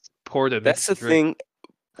That's just poured him that's into the drink.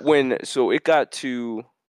 thing so it got to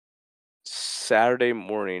Saturday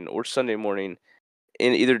morning or Sunday morning,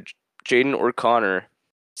 and either Jaden or Connor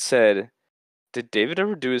said, "Did David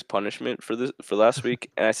ever do his punishment for last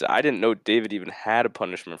week?" And I said, "I didn't know David even had a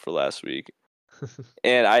punishment for last week."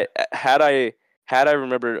 And I had I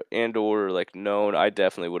remembered and or like known, I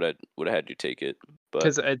definitely would have had you take it. But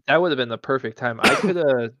Because that would have been the perfect time. I could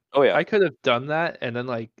have. oh yeah, I could have done that and then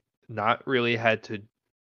like not really had to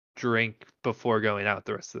drink before going out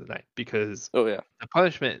the rest of the night because oh yeah, the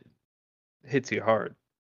punishment hits you hard,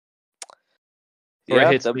 or it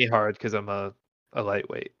yeah. hits me hard because I'm a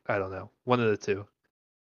lightweight. I don't know, one of the two.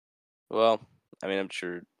 Well, I mean, I'm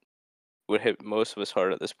sure would hit most of us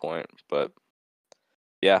hard at this point, but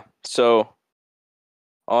yeah. So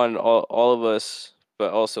on all of us,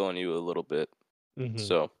 but also on you a little bit. Hmm.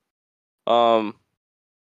 So, um,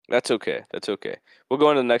 that's okay. That's okay. We'll go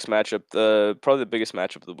on to the next matchup. Probably the biggest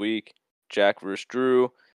matchup of the week: Jack versus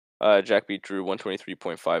Drew. Jack beat Drew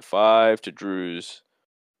 123.55 to Drew's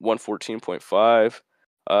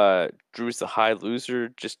 114.5. Drew's the high loser.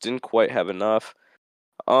 Just didn't quite have enough.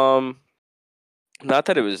 Um, Not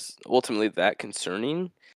that it was ultimately that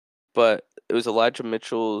concerning, but it was Elijah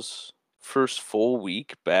Mitchell's first full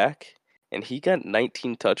week back, and he got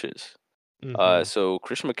 19 touches. Hmm. So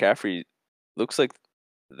Christian McCaffrey looks like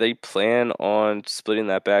they plan on splitting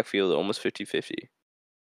that backfield almost 50-50.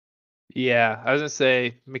 Yeah, I was gonna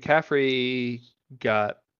say McCaffrey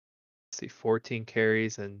got, let's see, 14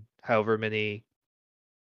 carries and however many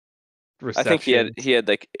I think he had receptions. he had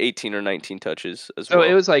like 18 or 19 touches as So it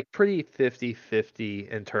well. was like pretty 50-50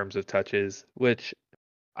 in terms of touches, which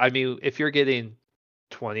I mean, if you're getting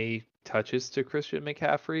 20 touches to Christian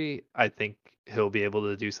McCaffrey, I think he'll be able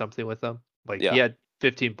to do something with them. Like he Yeah. had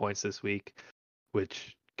 15 points this week,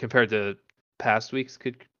 which compared to past weeks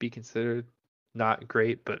could be considered not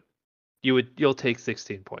great, but you'll take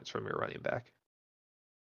 16 points from your running back.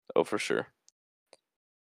 Oh, for sure.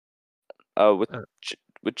 With Uh,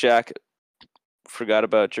 with Jack, forgot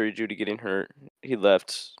about Jerry Jeudy getting hurt. He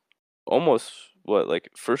left almost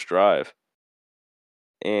first drive,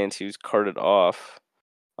 and he was carted off.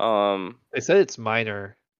 They said it's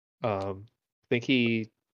minor. I think he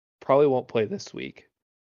probably won't play this week,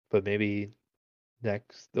 but maybe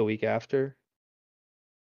the week after.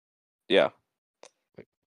 Yeah.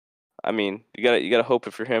 I mean, you gotta hope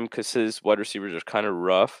it for him because his wide receivers are kind of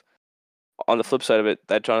rough. On the flip side of it,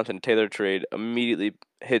 that Jonathan Taylor trade immediately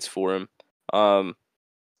hits for him.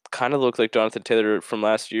 Kind of looked like Jonathan Taylor from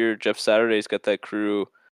last year. Jeff Saturday's got that crew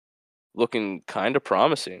looking kind of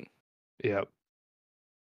promising. Yep.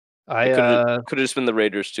 It could I have just been the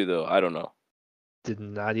Raiders too, though. I don't know. did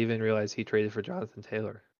not even realize he traded for Jonathan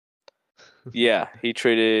Taylor. Yeah, he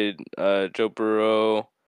traded Joe Burrow,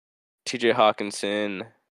 T.J. Hawkinson,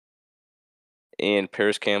 and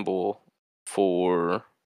Paris Campbell for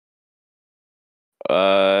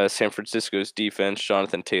San Francisco's defense,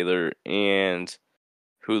 Jonathan Taylor and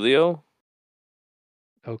Julio.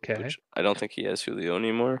 Okay. Which I don't think he has Julio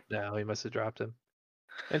anymore. No, he must have dropped him.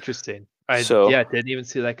 Interesting. So Didn't even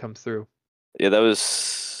see that come through. yeah, that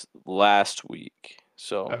was last week.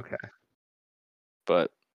 So Okay.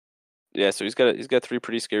 but yeah, so he's got three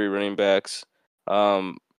pretty scary running backs.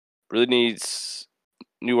 Really needs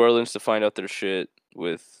New Orleans to find out their shit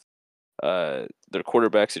with their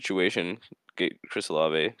quarterback situation, get Chris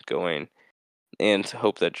Olave going, and to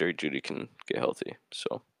hope that Jerry Jeudy can get healthy.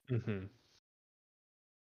 So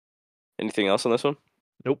anything else on this one?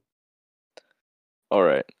 Nope. All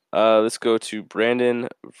right. Let's go to Brandon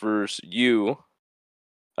versus you.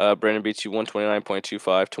 Brandon beats you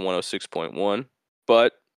 129.25 to 106.1,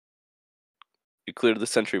 but you cleared the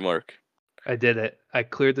century mark. I did it. I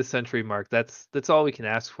cleared the century mark. That's all we can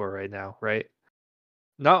ask for right now, right?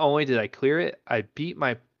 Not only did I clear it, I beat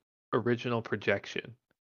my original projection,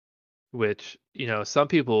 which, some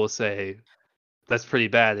people will say that's pretty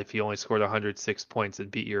bad if you only scored 106 points and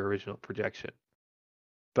beat your original projection.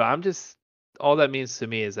 But all that means to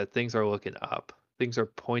me is that things are looking up. Things are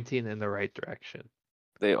pointing in the right direction.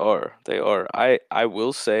 They are. They are. I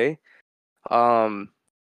will say,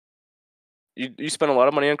 you spent a lot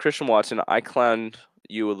of money on Christian Watson. I clowned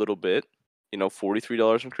you a little bit.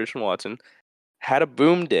 $43 on Christian Watson. Had a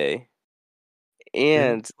boom day,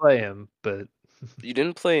 and Didn't play him, but you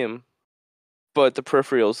didn't play him, but the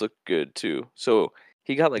peripherals look good too. So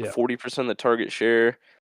he got like yeah. 40% of the target share.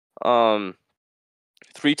 3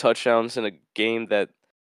 touchdowns in a game that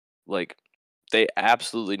like they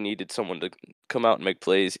absolutely needed someone to come out and make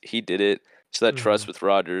plays. He did it. So that trust with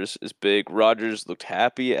Rodgers is big. Rodgers looked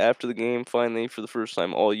happy after the game finally for the first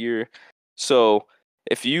time all year. So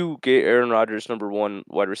if you get Aaron Rodgers number 1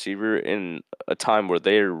 wide receiver in a time where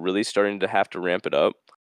they're really starting to have to ramp it up,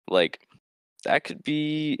 like that could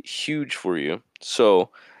be huge for you. So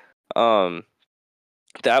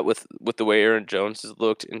that with the way Aaron Jones has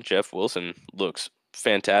looked and Jeff Wilson looks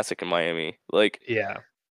fantastic in Miami. Like Yeah.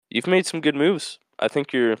 you've made some good moves. I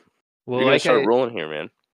think you're Well, gonna start rolling here, man.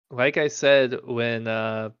 like I said when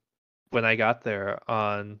I got there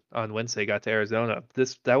on Wednesday, got to Arizona,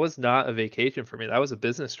 that was not a vacation for me. That was a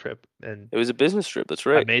business trip, and It was a business trip. That's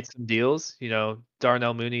I right. made some deals.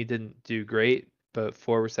 Darnell Mooney didn't do great, but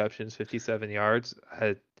 4 receptions, 57 yards.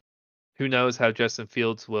 Who knows how Justin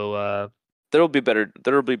Fields will There'll be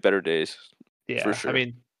better days. yeah, For sure. I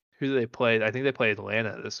mean, who do they play? I think they play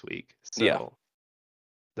Atlanta this week. So Yeah.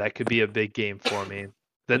 that could be a big game for me.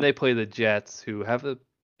 Then they play the Jets, who have a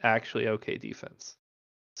actually okay defense.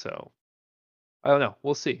 So I don't know.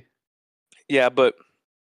 We'll see. Yeah, but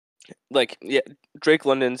Drake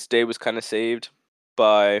London's day was kind of saved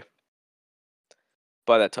by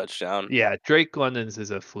that touchdown. Yeah, Drake London's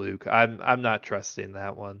is a fluke. I'm not trusting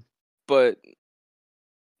that one. But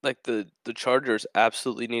like the Chargers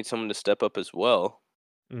absolutely need someone to step up as well.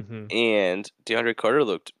 And DeAndre Carter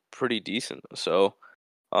looked pretty decent. So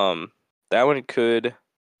that one could.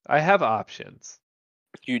 I have options.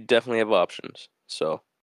 You definitely have options. So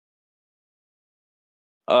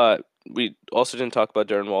we also didn't talk about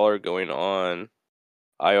Darren Waller going on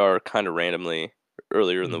IR kind of randomly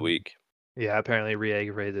earlier in the week. Yeah, apparently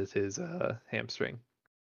re-aggravated his hamstring.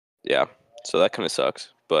 Yeah, so that kind of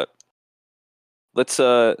sucks. But let's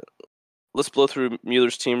blow through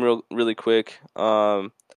Mueller's team really quick.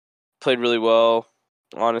 Played really well.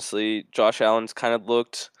 Honestly, Josh Allen's kind of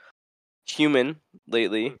looked human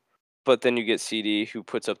lately, but then you get CD who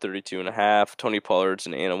puts up 32.5. Tony Pollard's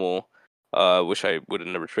an animal. Wish I would have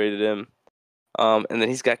never traded him. And then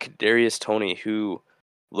he's got Kadarius Toney who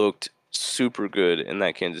looked super good in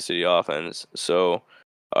that Kansas City offense. So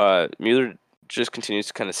Mueller just continues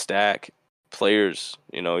to kind of stack players.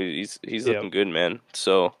 You know, he's Yep. looking good, man.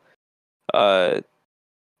 So uh,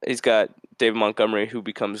 he's got David Montgomery, who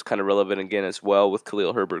becomes kind of relevant again as well with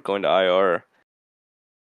Khalil Herbert going to IR.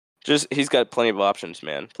 Just he's got plenty of options,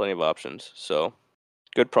 man. Plenty of options. So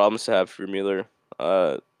good problems to have for Mueller.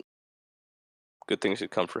 Good things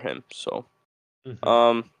could come for him. So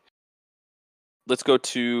Mm-hmm. let's go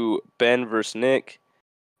to Ben versus Nick.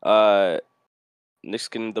 Uh, Nick's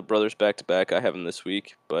getting the brothers back to back. I have him this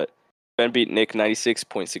week, but Ben beat Nick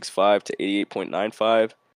 96.65 to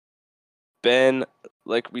 88.95. Ben,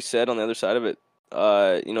 like we said on the other side of it,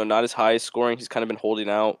 not as high scoring. He's kind of been holding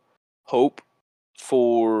out hope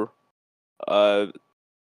for uh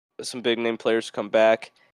some big name players to come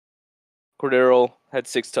back. Cordero had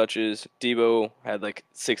 6 touches. Debo had like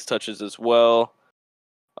 6 touches as well.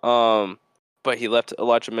 But he left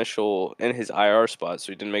Elijah Mitchell in his IR spot,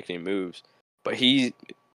 so he didn't make any moves. But he,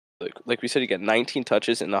 like we said, he got 19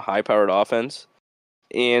 touches in a high-powered offense,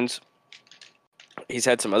 and he's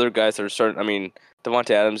had some other guys that are starting. I mean,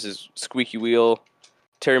 Devontae Adams is squeaky wheel.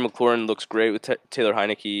 Terry McLaurin looks great with Taylor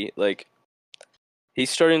Heineke. Like he's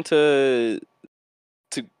starting to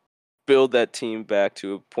build that team back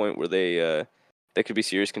to a point where they could be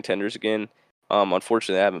serious contenders again.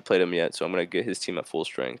 Unfortunately, I haven't played him yet, so I'm gonna get his team at full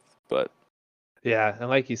strength. But Yeah, and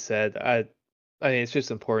like you said, I mean it's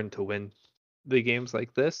just important to win the games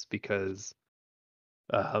like this because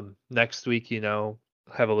next week,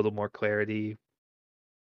 have a little more clarity,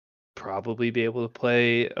 probably be able to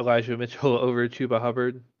play Elijah Mitchell over Chuba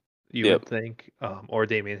Hubbard, you yep. would think, or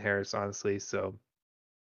Damian Harris, honestly. So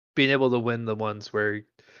being able to win the ones where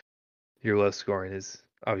you're low scoring is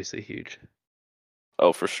obviously huge.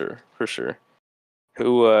 Oh, for sure, for sure.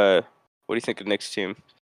 Who? What do you think of Nick's team?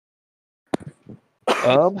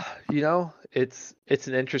 Um, it's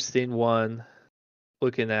an interesting one.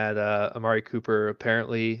 Looking at Amari Cooper,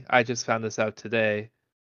 apparently, I just found this out today,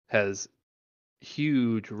 has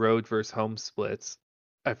huge road versus home splits.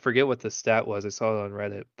 I forget what the stat was. I saw it on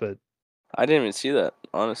Reddit, but I didn't even see that,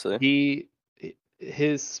 honestly. he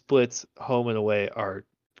his splits home and away are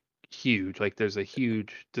huge. Like there's a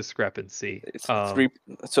huge discrepancy. It's three.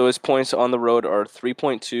 So his points on the road are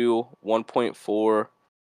 3.2, 1.4,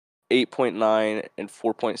 8.9, and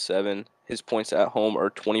 4.7. His points at home are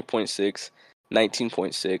 20.6,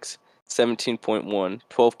 19.6, 17.1,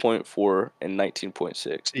 12.4, and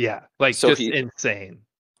 19.6. Yeah, like So just he insane.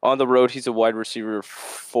 on the road he's a wide receiver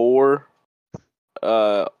 4.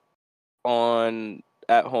 Uh, on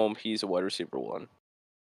at home he's a wide receiver 1.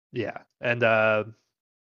 Yeah. And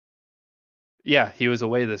yeah, he was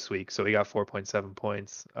away this week, so he got 4.7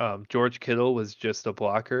 points. George Kittle was just a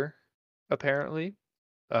blocker, apparently.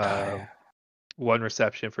 Uh, One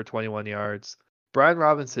reception for 21 yards. Brian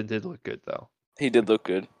Robinson did look good though. He did look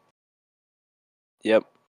good. Yep.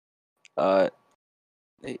 Uh,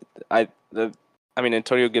 I the I mean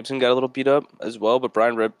Antonio Gibson got a little beat up as well, but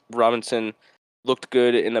Brian Robinson looked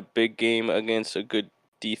good in a big game against a good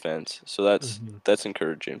defense, so that's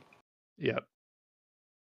encouraging. Yep.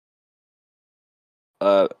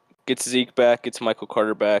 Gets Zeke back, gets Michael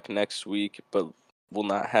Carter back next week, but will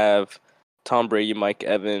not have Tom Brady, Mike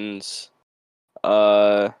Evans,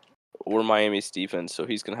 or Miami's defense. So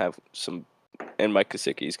he's gonna have some, and Mike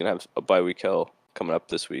Gesicki. He's gonna have a bye week hell coming up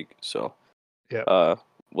this week. So Yep.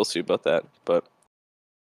 we'll see about that. But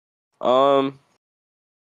um,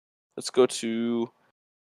 let's go to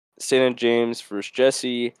Stan James versus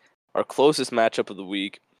Jesse, our closest matchup of the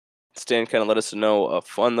week. Stan kind of let us know a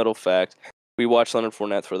fun little fact. We watched Leonard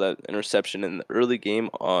Fournette throw that interception in the early game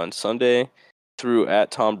on Sunday, threw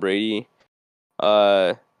at Tom Brady,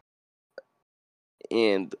 and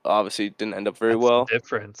obviously didn't end up very That's the well.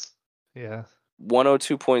 difference. Yeah.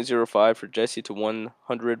 102.05 for Jesse to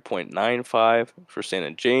 100.95 for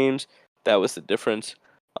Stan James. That was the difference.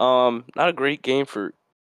 Not a great game for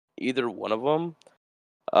either one of them.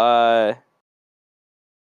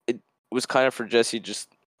 It was kind of for Jesse just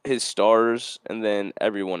his stars and then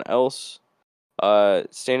everyone else.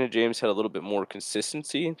 Stan James had a little bit more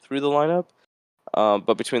consistency through the lineup.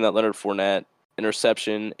 But between that Leonard Fournette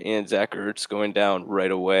interception and Zach Ertz going down right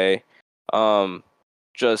away,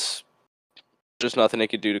 just nothing they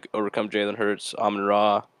could do to overcome Jalen Hurts,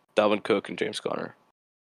 Amon-Ra, Dalvin Cook, and James Conner.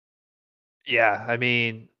 Yeah, I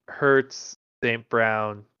mean, Hurts, St.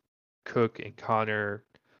 Brown, Cook, and Connor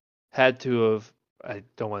had to have. I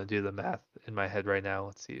don't want to do the math in my head right now.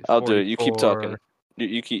 Let's see, I'll do it. You keep talking. 44.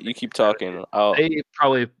 You keep talking. They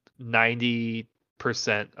probably 90%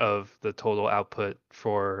 of the total output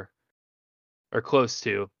for, or close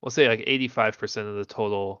to, we'll say like 85% of the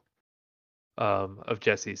total of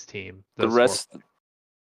Jesse's team. The Those 4. rest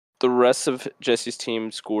the rest of Jesse's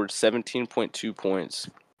team scored 17.2 points.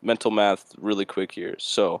 Mental math really quick here.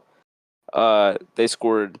 So, they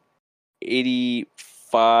scored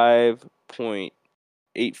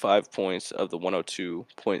 85.85 points of the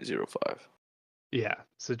 102.05. Yeah.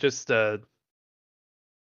 So just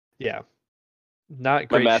yeah, not My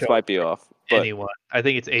great math showing might be for off, but anyone. I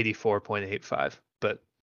think it's 84.85, but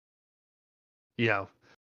yeah,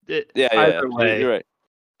 either you're way, right.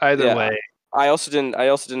 either Yeah, way, I also didn't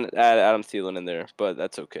add Adam Thielen in there, but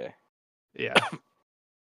that's okay. yeah.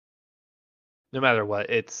 No matter what,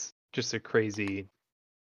 it's just a crazy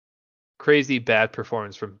bad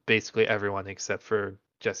performance from basically everyone except for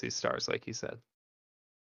Jesse's stars, like you said.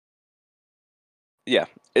 Yeah,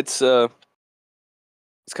 it's kind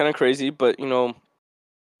of crazy, but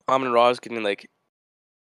Amon-Ra is getting like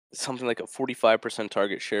something like a 45%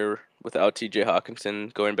 target share without TJ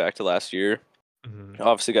Hawkinson going back to last year. Mm-hmm.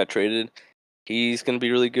 Obviously got traded. He's going to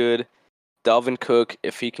be really good. Dalvin Cook,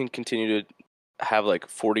 if he can continue to have like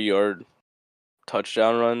 40-yard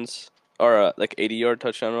touchdown runs or like 80-yard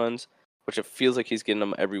touchdown runs, which it feels like he's getting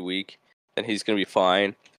them every week, then he's going to be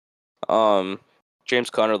fine. James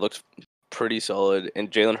Conner looks pretty solid, and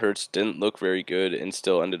Jalen Hurts didn't look very good and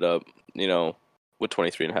still ended up, with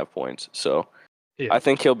 23.5 points. So Yeah. I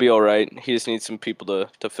think he'll be all right. He just needs some people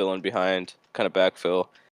to fill in behind, kind of backfill.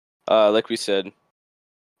 Like we said,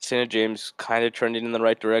 Santa James kind of trending in the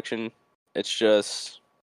right direction. It's just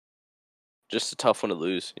a tough one to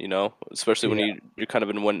lose, especially when Yeah. you're kind of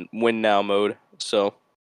in win now mode. So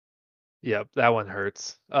Yep, that one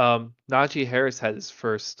hurts. Najee Harris had his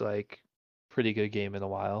first pretty good game in a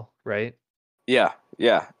while, right? yeah,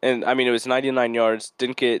 and I mean it was 99 yards.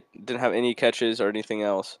 Didn't have any catches or anything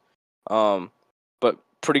else. But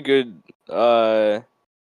pretty good,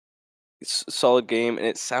 solid game, and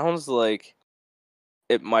it sounds like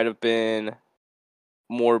it might have been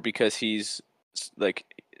more because he's like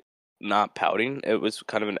not pouting. It was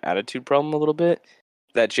kind of an attitude problem a little bit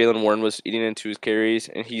that Jalen Warren was eating into his carries,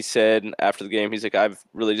 and he said after the game, he's like, I've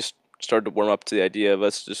really just started to warm up to the idea of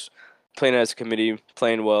us just playing as a committee,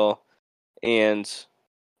 playing well, and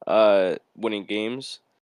winning games.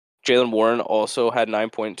 Jalen Warren also had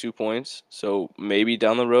 9.2 points, so maybe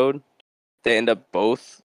down the road they end up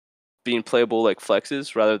both being playable like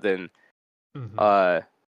flexes rather than Mm-hmm. uh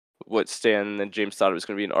what Stan and James thought it was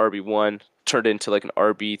going to be an RB1 turned into like an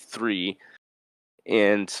RB3,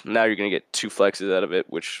 and now you're going to get 2 flexes out of it,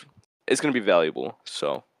 which is going to be valuable.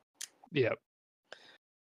 So, Yep.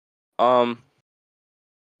 um,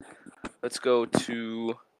 let's go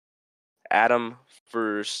to Adam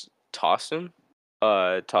versus Tossin.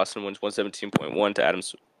 Tossin wins 117.1 to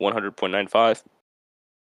Adam's 100.95.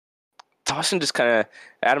 Tossin just kind of,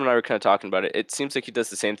 Adam and I were kind of talking about it. It seems like he does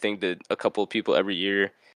the same thing to a couple of people every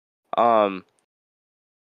year. Um,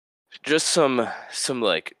 just some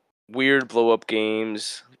like weird blow up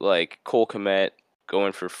games, like Cole Kmet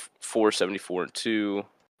going for 474 and 2,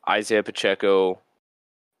 Isaiah Pacheco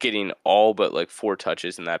getting all but like 4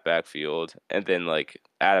 touches in that backfield, and then like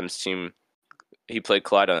Adam's team, he played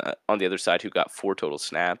Clyde on the other side who got 4 total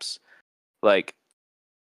snaps. Like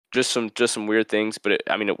just some weird things, but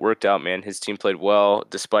I mean it worked out, man. His team played well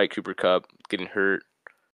despite Cooper Kupp getting hurt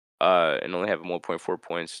and only having 1.4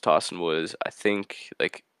 points. Tossin was, I think,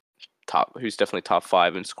 like who's definitely top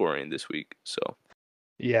 5 in scoring this week. So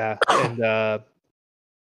Yeah, and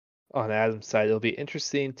on Adam's side, it'll be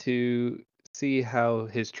interesting to see how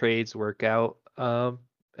his trades work out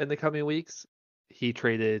in the coming weeks. He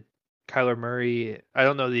traded Kyler Murray. I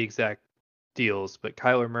don't know the exact deals, but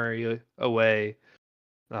Kyler Murray away,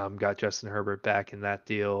 got Justin Herbert back in that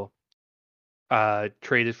deal.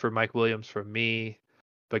 Traded for Mike Williams from me,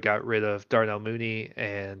 but got rid of Darnell Mooney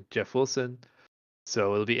and Jeff Wilson.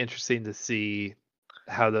 So it'll be interesting to see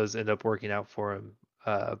how those end up working out for him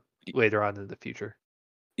later on in the future.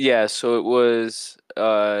 yeah, so it was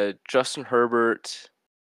Justin Herbert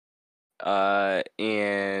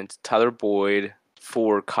and Tyler Boyd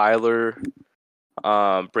for Kyler,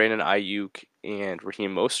 Brandon Ayuk, and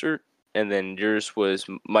Raheem Mostert, and then yours was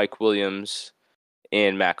Mike Williams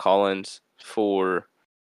and Matt Collins for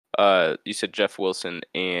you said Jeff Wilson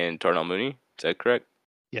and Darnell Mooney. Is that correct?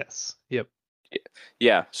 Yes. Yep.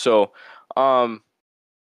 Yeah. So, um,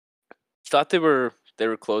 thought they were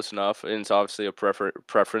close enough, and it's obviously a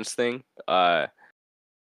preference thing.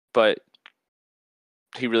 But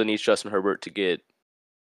he really needs Justin Herbert to get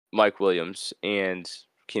Mike Williams and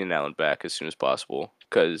Keenan Allen back as soon as possible,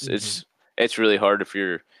 because Mm-hmm. it's really hard if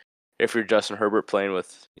you're Justin Herbert playing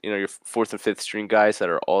with your 4th and 5th string guys that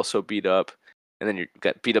are also beat up, and then you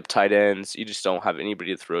got beat up tight ends. You just don't have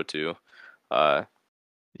anybody to throw to.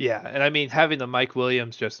 Yeah, and I mean having the Mike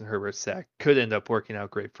Williams, Justin Herbert sack could end up working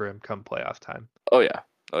out great for him come playoff time. Oh yeah,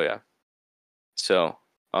 oh yeah. So,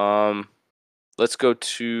 let's go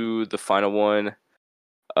to the final one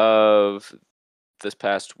of this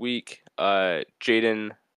past week.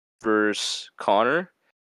 Jaden versus Connor.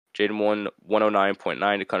 Jaden won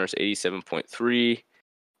 109.9 to Connor's 87.3.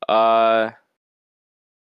 Uh,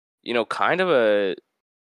 kind of a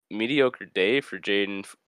mediocre day for Jaden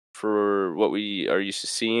for what we are used to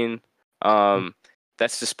seeing.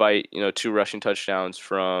 That's despite, 2 rushing touchdowns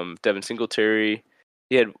from Devin Singletary.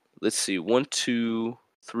 He had, let's see, 1, 2,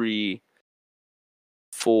 3,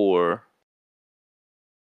 4,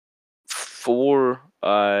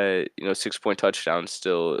 6-point touchdowns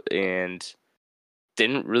still, and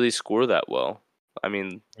didn't really score that well. I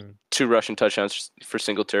mean, 2 rushing touchdowns for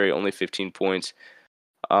Singletary, only 15 points.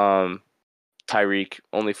 Tyreek,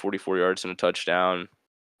 only 44 yards and a touchdown.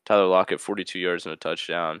 Tyler Lockett, 42 yards and a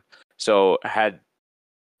touchdown. So had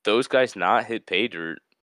those guys not hit pay dirt,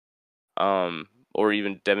 or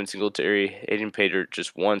even Devin Singletary hitting pay dirt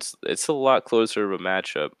just once, it's a lot closer of a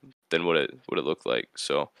matchup than what it looked like.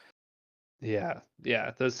 So yeah,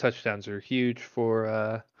 those touchdowns are huge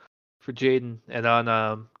for Jaden. And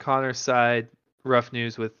on Connor's side, rough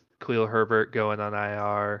news with Khalil Herbert going on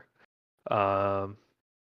IR. The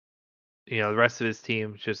rest of his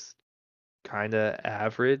team just kind of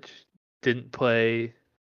average. Didn't play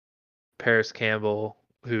Paris Campbell,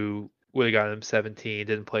 who would have gotten him 17.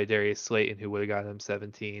 Didn't play Darius Slayton, who would have gotten him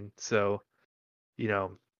 17. So,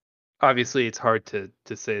 obviously it's hard to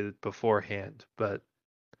say beforehand, but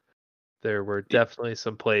there were definitely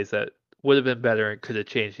some plays that would have been better and could have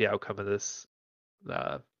changed the outcome of this,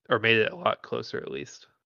 or made it a lot closer at least.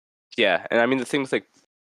 yeah, and I mean the things like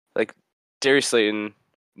Darius Slayton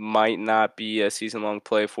might not be a season-long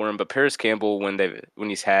play for him, but Paris Campbell, when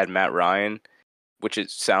he's had Matt Ryan, which it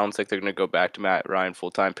sounds like they're going to go back to Matt Ryan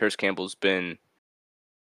full time. Paris Campbell's been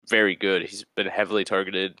very good. He's been heavily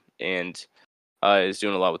targeted and is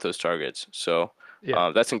doing a lot with those targets. So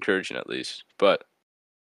that's encouraging at least. But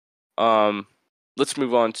let's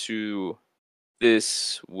move on to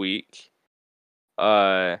this week.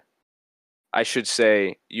 I should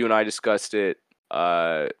say you and I discussed it.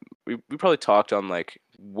 We probably talked on like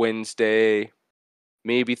Wednesday,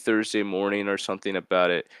 maybe Thursday morning or something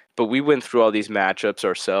about it. But we went through all these matchups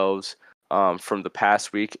ourselves from the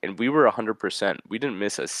past week, and we were 100%. We didn't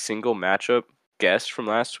miss a single matchup guess from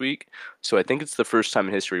last week. So I think it's the first time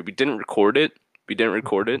in history. We didn't record it.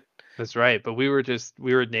 That's right. But we were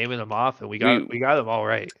naming them off, and we got them all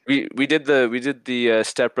right. We did the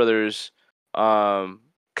Step Brothers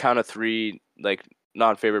count of 3 like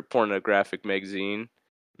non-favorite pornographic magazine.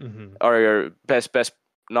 Our best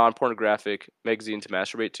non-pornographic magazine to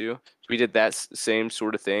masturbate to. So we did that same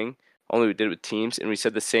sort of thing, only we did it with teams, and we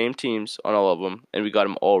said the same teams on all of them, and we got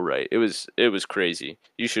them all right. It was crazy.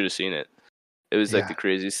 You should have seen it. It was like the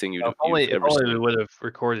craziest thing you've ever seen. We would have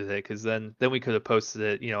recorded it, because then we could have posted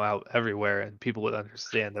it, out everywhere, and people would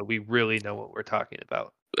understand that we really know what we're talking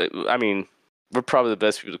about. I mean, we're probably the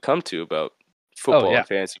best people to come to about football and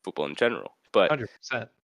fantasy football in general. But 100%.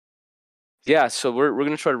 Yeah, so we're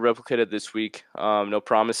gonna try to replicate it this week. No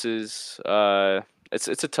promises. It's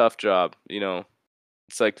a tough job,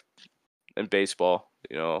 It's like in baseball,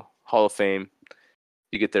 Hall of Fame.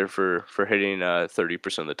 You get there for hitting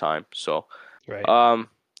 30% of the time. So, right.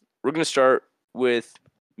 We're gonna start with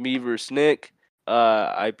me versus Nick.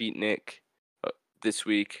 I beat Nick this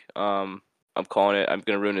week. I'm calling it. I'm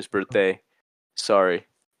gonna ruin his birthday. Sorry.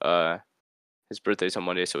 His birthday's on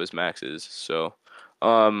Monday, so is Max's. So,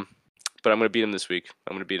 but I'm going to beat him this week.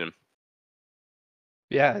 I'm going to beat him.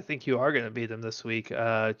 Yeah, I think you are going to beat him this week.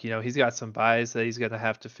 He's got some buys that he's going to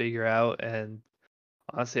have to figure out. And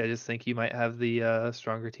honestly, I just think he might have the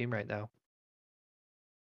stronger team right now.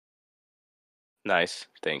 Nice.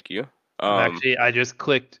 Thank you. I just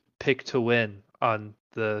clicked pick to win on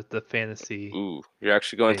the fantasy. Ooh, you're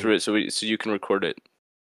actually going through it so you can record it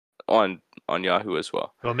on Yahoo as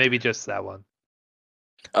well. Well, maybe just that one.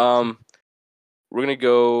 We're gonna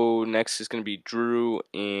go next is gonna be Drew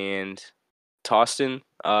and Tostin.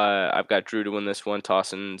 I've got Drew to win this one.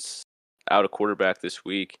 Tostin's out a quarterback this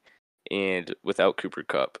week and without Cooper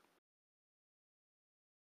Kupp.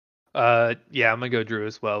 Yeah, I'm gonna go Drew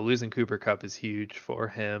as well. Losing Cooper Kupp is huge for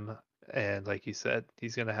him, and like you said,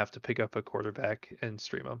 he's gonna have to pick up a quarterback and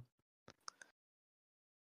stream him.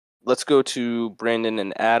 Let's go to Brandon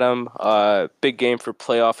and Adam. Big game for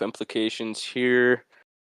playoff implications here.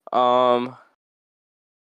 I'm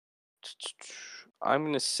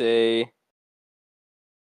going to say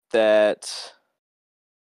that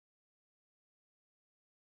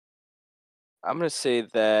I'm gonna say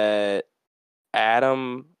that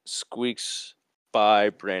Adam squeaks by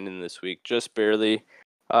Brandon this week, just barely.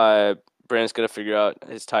 Uh, Brandon's got to figure out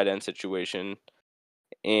his tight end situation,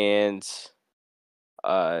 and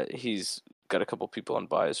he's got a couple people on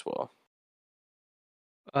bye as well.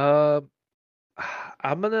 Uh,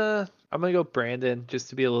 I'm gonna go Brandon just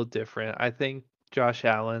to be a little different. I think Josh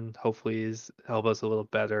Allen hopefully is elbows a little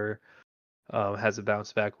better. Has a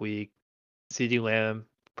bounce back week. CeeDee Lamb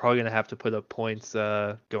probably gonna have to put up points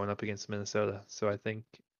going up against Minnesota. So I think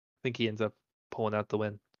he ends up pulling out the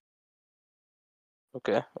win.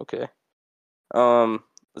 Okay, okay.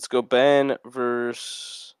 Let's go Ben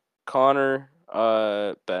versus Connor.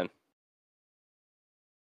 Ben.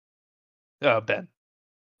 Oh, Ben.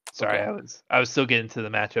 Sorry, Okay. I was still getting to the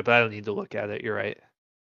matchup, but I don't need to look at it. You're right.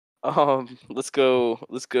 Let's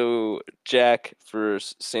go Jack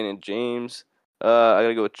versus St. James. I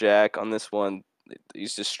gotta go with Jack on this one.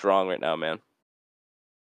 He's just strong right now, man.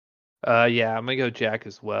 Yeah, I'm gonna go Jack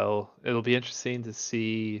as well. It'll be interesting to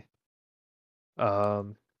see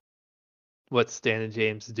um what Stan and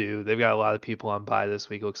James do. They've got a lot of people on bye this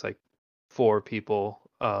week. It looks like 4 people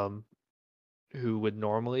who would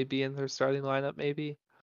normally be in their starting lineup maybe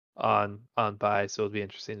on bye. So it'll be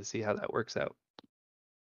interesting to see how that works out.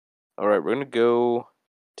 All right, we're gonna go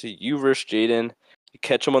to you versus Jaden. You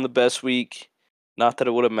catch him on the best week. Not that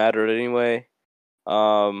it would have mattered anyway.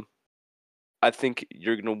 Um, I think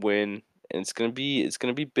you're gonna win, and it's gonna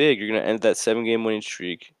be big. You're gonna end that 7 game winning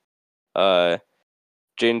streak. Uh,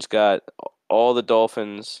 Jaden's got all the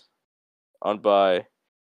Dolphins on bye.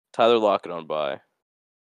 Tyler Lockett on bye.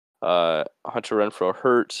 Hunter Renfrow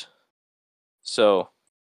hurt. So,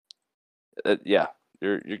 yeah,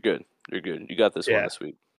 you're good. You're good. You got this one Yeah. this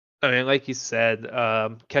week. I mean, like you said,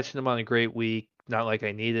 catching them on a great week. Not like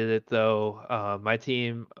I needed it though. My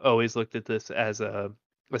team always looked at this as a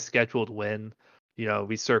scheduled win. You know,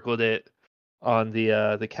 we circled it on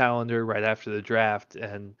the calendar right after the draft,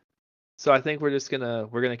 and so I think we're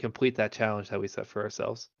gonna complete that challenge that we set for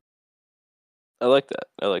ourselves. I like that.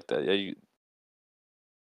 I like that. Yeah, you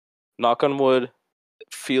knock on wood.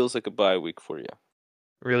 It feels like a bye week for you.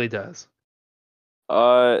 Really does.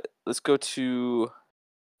 Let's go to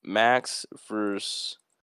Max versus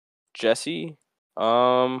Jesse.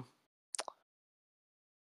 Um,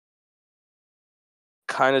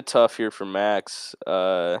 kind of tough here for Max.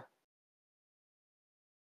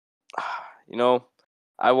 You know,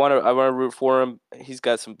 I wanna root for him. He's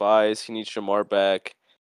got some buys. He needs Jamar back.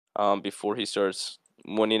 Before he starts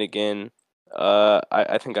winning again.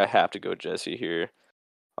 I think I have to go Jesse here.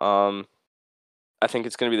 Um, I think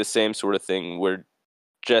it's gonna be the same sort of thing where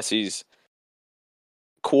Jesse's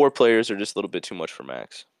core players are just a little bit too much for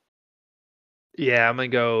Max. Yeah, I'm gonna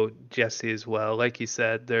go Jesse as well. Like you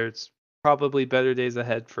said, there's probably better days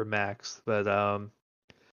ahead for Max, but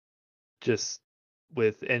just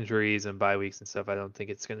with injuries and bye weeks and stuff, I don't think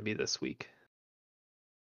it's gonna be this week.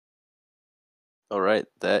 All right,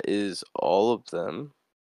 that is all of them.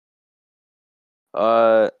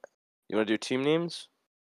 Uh, you want to do team names?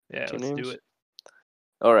 Yeah, Team let's do names. it.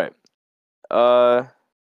 All right. Uh,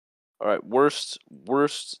 all right. Worst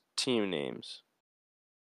team names.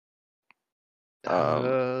 Um,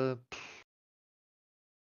 Uh,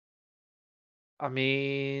 I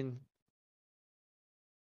mean,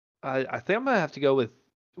 I think I'm gonna have to go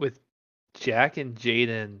with Jack and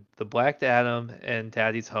Jaden, the Black Adam and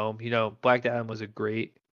Daddy's Home. You know, Black Adam was a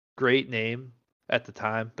great name at the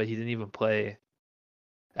time, but he didn't even play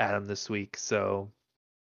Adam this week, so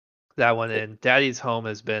that one in. Daddy's Home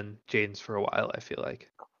has been Jaden's for a while, I feel like.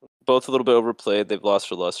 both a little bit overplayed. They've lost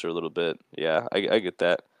their luster a little bit. Yeah, I get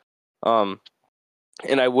that. Um,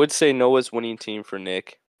 and I would say Noah's winning team for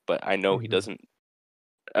Nick, but I know he Hmm. doesn't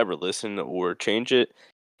ever listen or change it.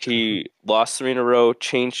 He lost 3 in a row,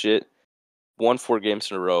 changed it, won 4 games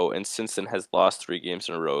in a row, and since then has lost 3 games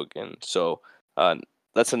in a row again. So uh,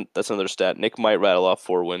 that's another stat. Nick might rattle off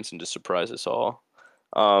 4 wins and just surprise us all.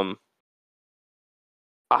 Um,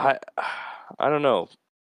 I I don't know.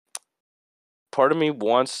 Part of me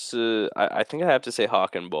wants to. I think I have to say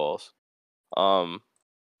Hawk and Balls. Um,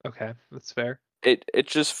 Okay, that's fair. it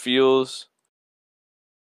just feels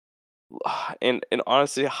and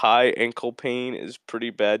honestly, high ankle pain is pretty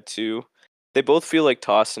bad too. They both feel like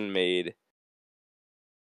Tossin made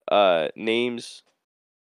names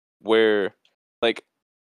where like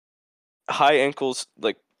high ankles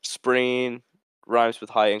like sprain rhymes with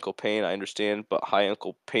high ankle pain. I understand, but high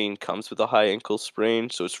ankle pain comes with a high ankle sprain,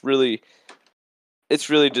 so it's really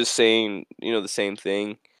just saying the same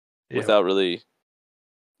thing Yeah. without really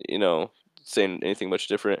you know saying anything much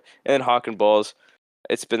different. And Hawk and Balls,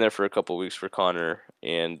 it's been there for a couple weeks for Connor,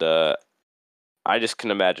 and I just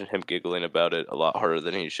can imagine him giggling about it a lot harder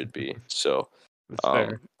than he should be. So That's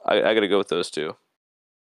fair. I got to go with those two.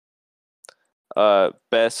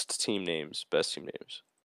 Best team names. Best team names.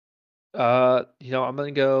 I'm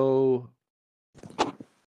gonna go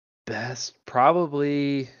best.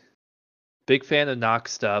 Probably big fan of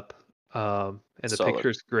Knoxed Up. And the Solid.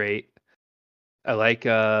 picture's great. I like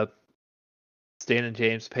Stan and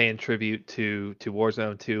James paying tribute to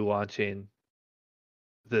Warzone 2 launching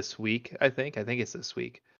this week. I think it's this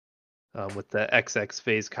week. With the XX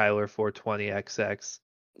Phase Kyler 420 XX.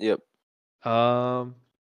 Yep. And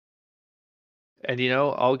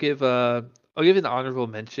I'll give an honorable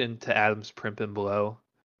mention to Adam's Primp and Blow.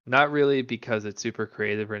 Not really because it's super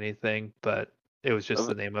creative or anything, but it was just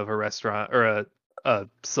the name of a restaurant or a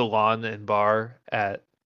salon and bar at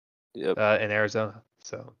Yep. In Arizona.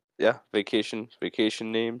 So yeah, vacation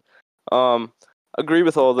name. Agree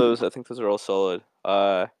with all those. I think those are all solid.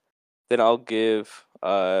 Then I'll give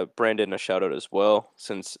Brandon a shout out as well,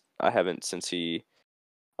 since he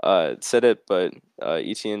said it, but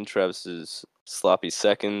ETN Travis's sloppy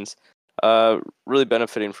seconds, really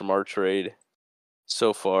benefiting from our trade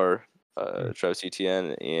so far. Travis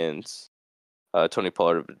Etienne and Tony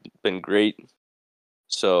Pollard have been great,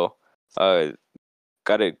 so gotta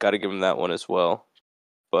give him that one as well.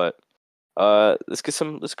 But let's get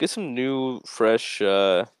some new fresh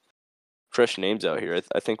names out here.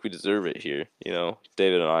 I think we deserve it here.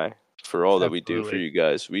 David and I, for all that we do for you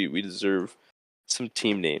guys, we deserve some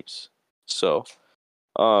team names. So,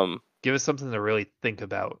 give us something to really think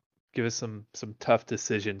about. Give us some tough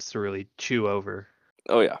decisions to really chew over.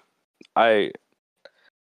 Oh yeah,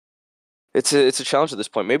 it's a challenge at this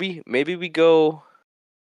point. Maybe we go.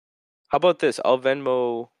 How about this? I'll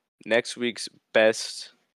Venmo next week's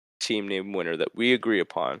best team name winner that we agree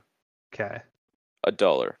upon. Okay.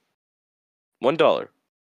 $1. $1.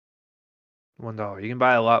 $1. You can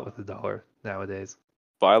buy a lot with $1 nowadays.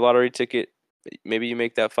 Buy a lottery ticket. Maybe you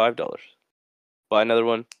make that $5. Buy another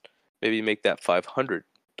one. Maybe you make that $500.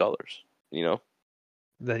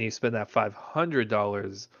 Then you spend that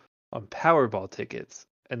 $500 on Powerball tickets,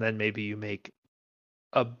 and then maybe you make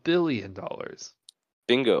 $1 billion.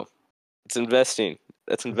 Bingo. It's investing.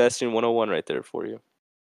 That's investing 101 right there for you.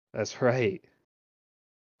 That's right.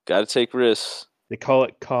 Got to take risks. They call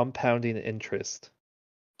it compounding interest.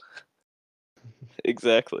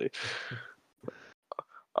 Exactly.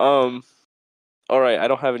 All right, I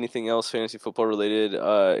don't have anything else fantasy football related.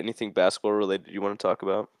 Anything basketball related you want to talk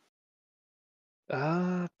about?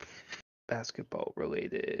 Basketball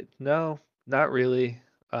related. No, not really.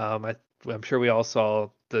 I'm sure we all saw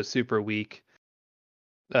the super weak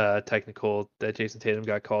technical that Jason Tatum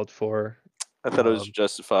got called for. I thought it was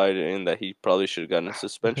justified in that he probably should have gotten a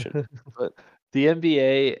suspension. But the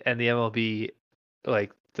NBA and the MLB,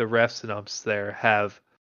 like the refs and umps there, have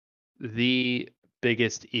the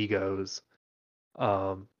biggest egos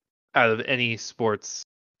out of any sports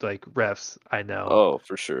like refs I know. Oh,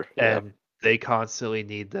 for sure. And they constantly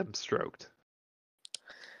need them stroked.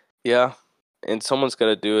 Yeah, and someone's got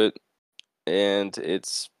to do it, and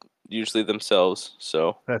it's usually themselves.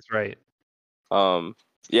 So that's right.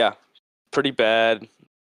 Yeah, pretty bad.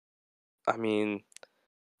 I mean,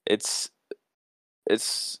 it's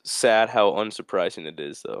sad how unsurprising it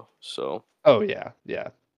is, though. So. Oh yeah.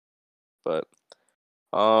 But,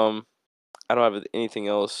 I don't have anything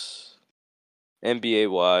else NBA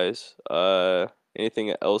wise.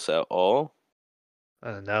 Anything else at all?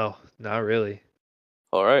 No, not really.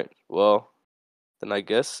 All right. Well, then I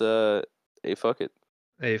guess, hey, fuck it.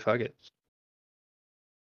 Hey, fuck it.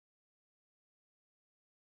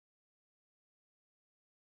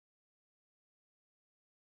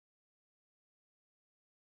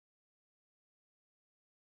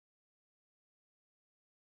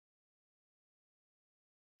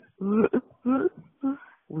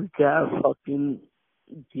 We gotta fucking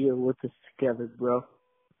deal with this together, bro.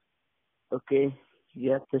 Okay?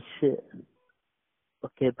 You got this shit.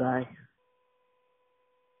 Okay, bye.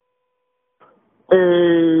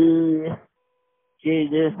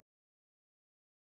 Jada.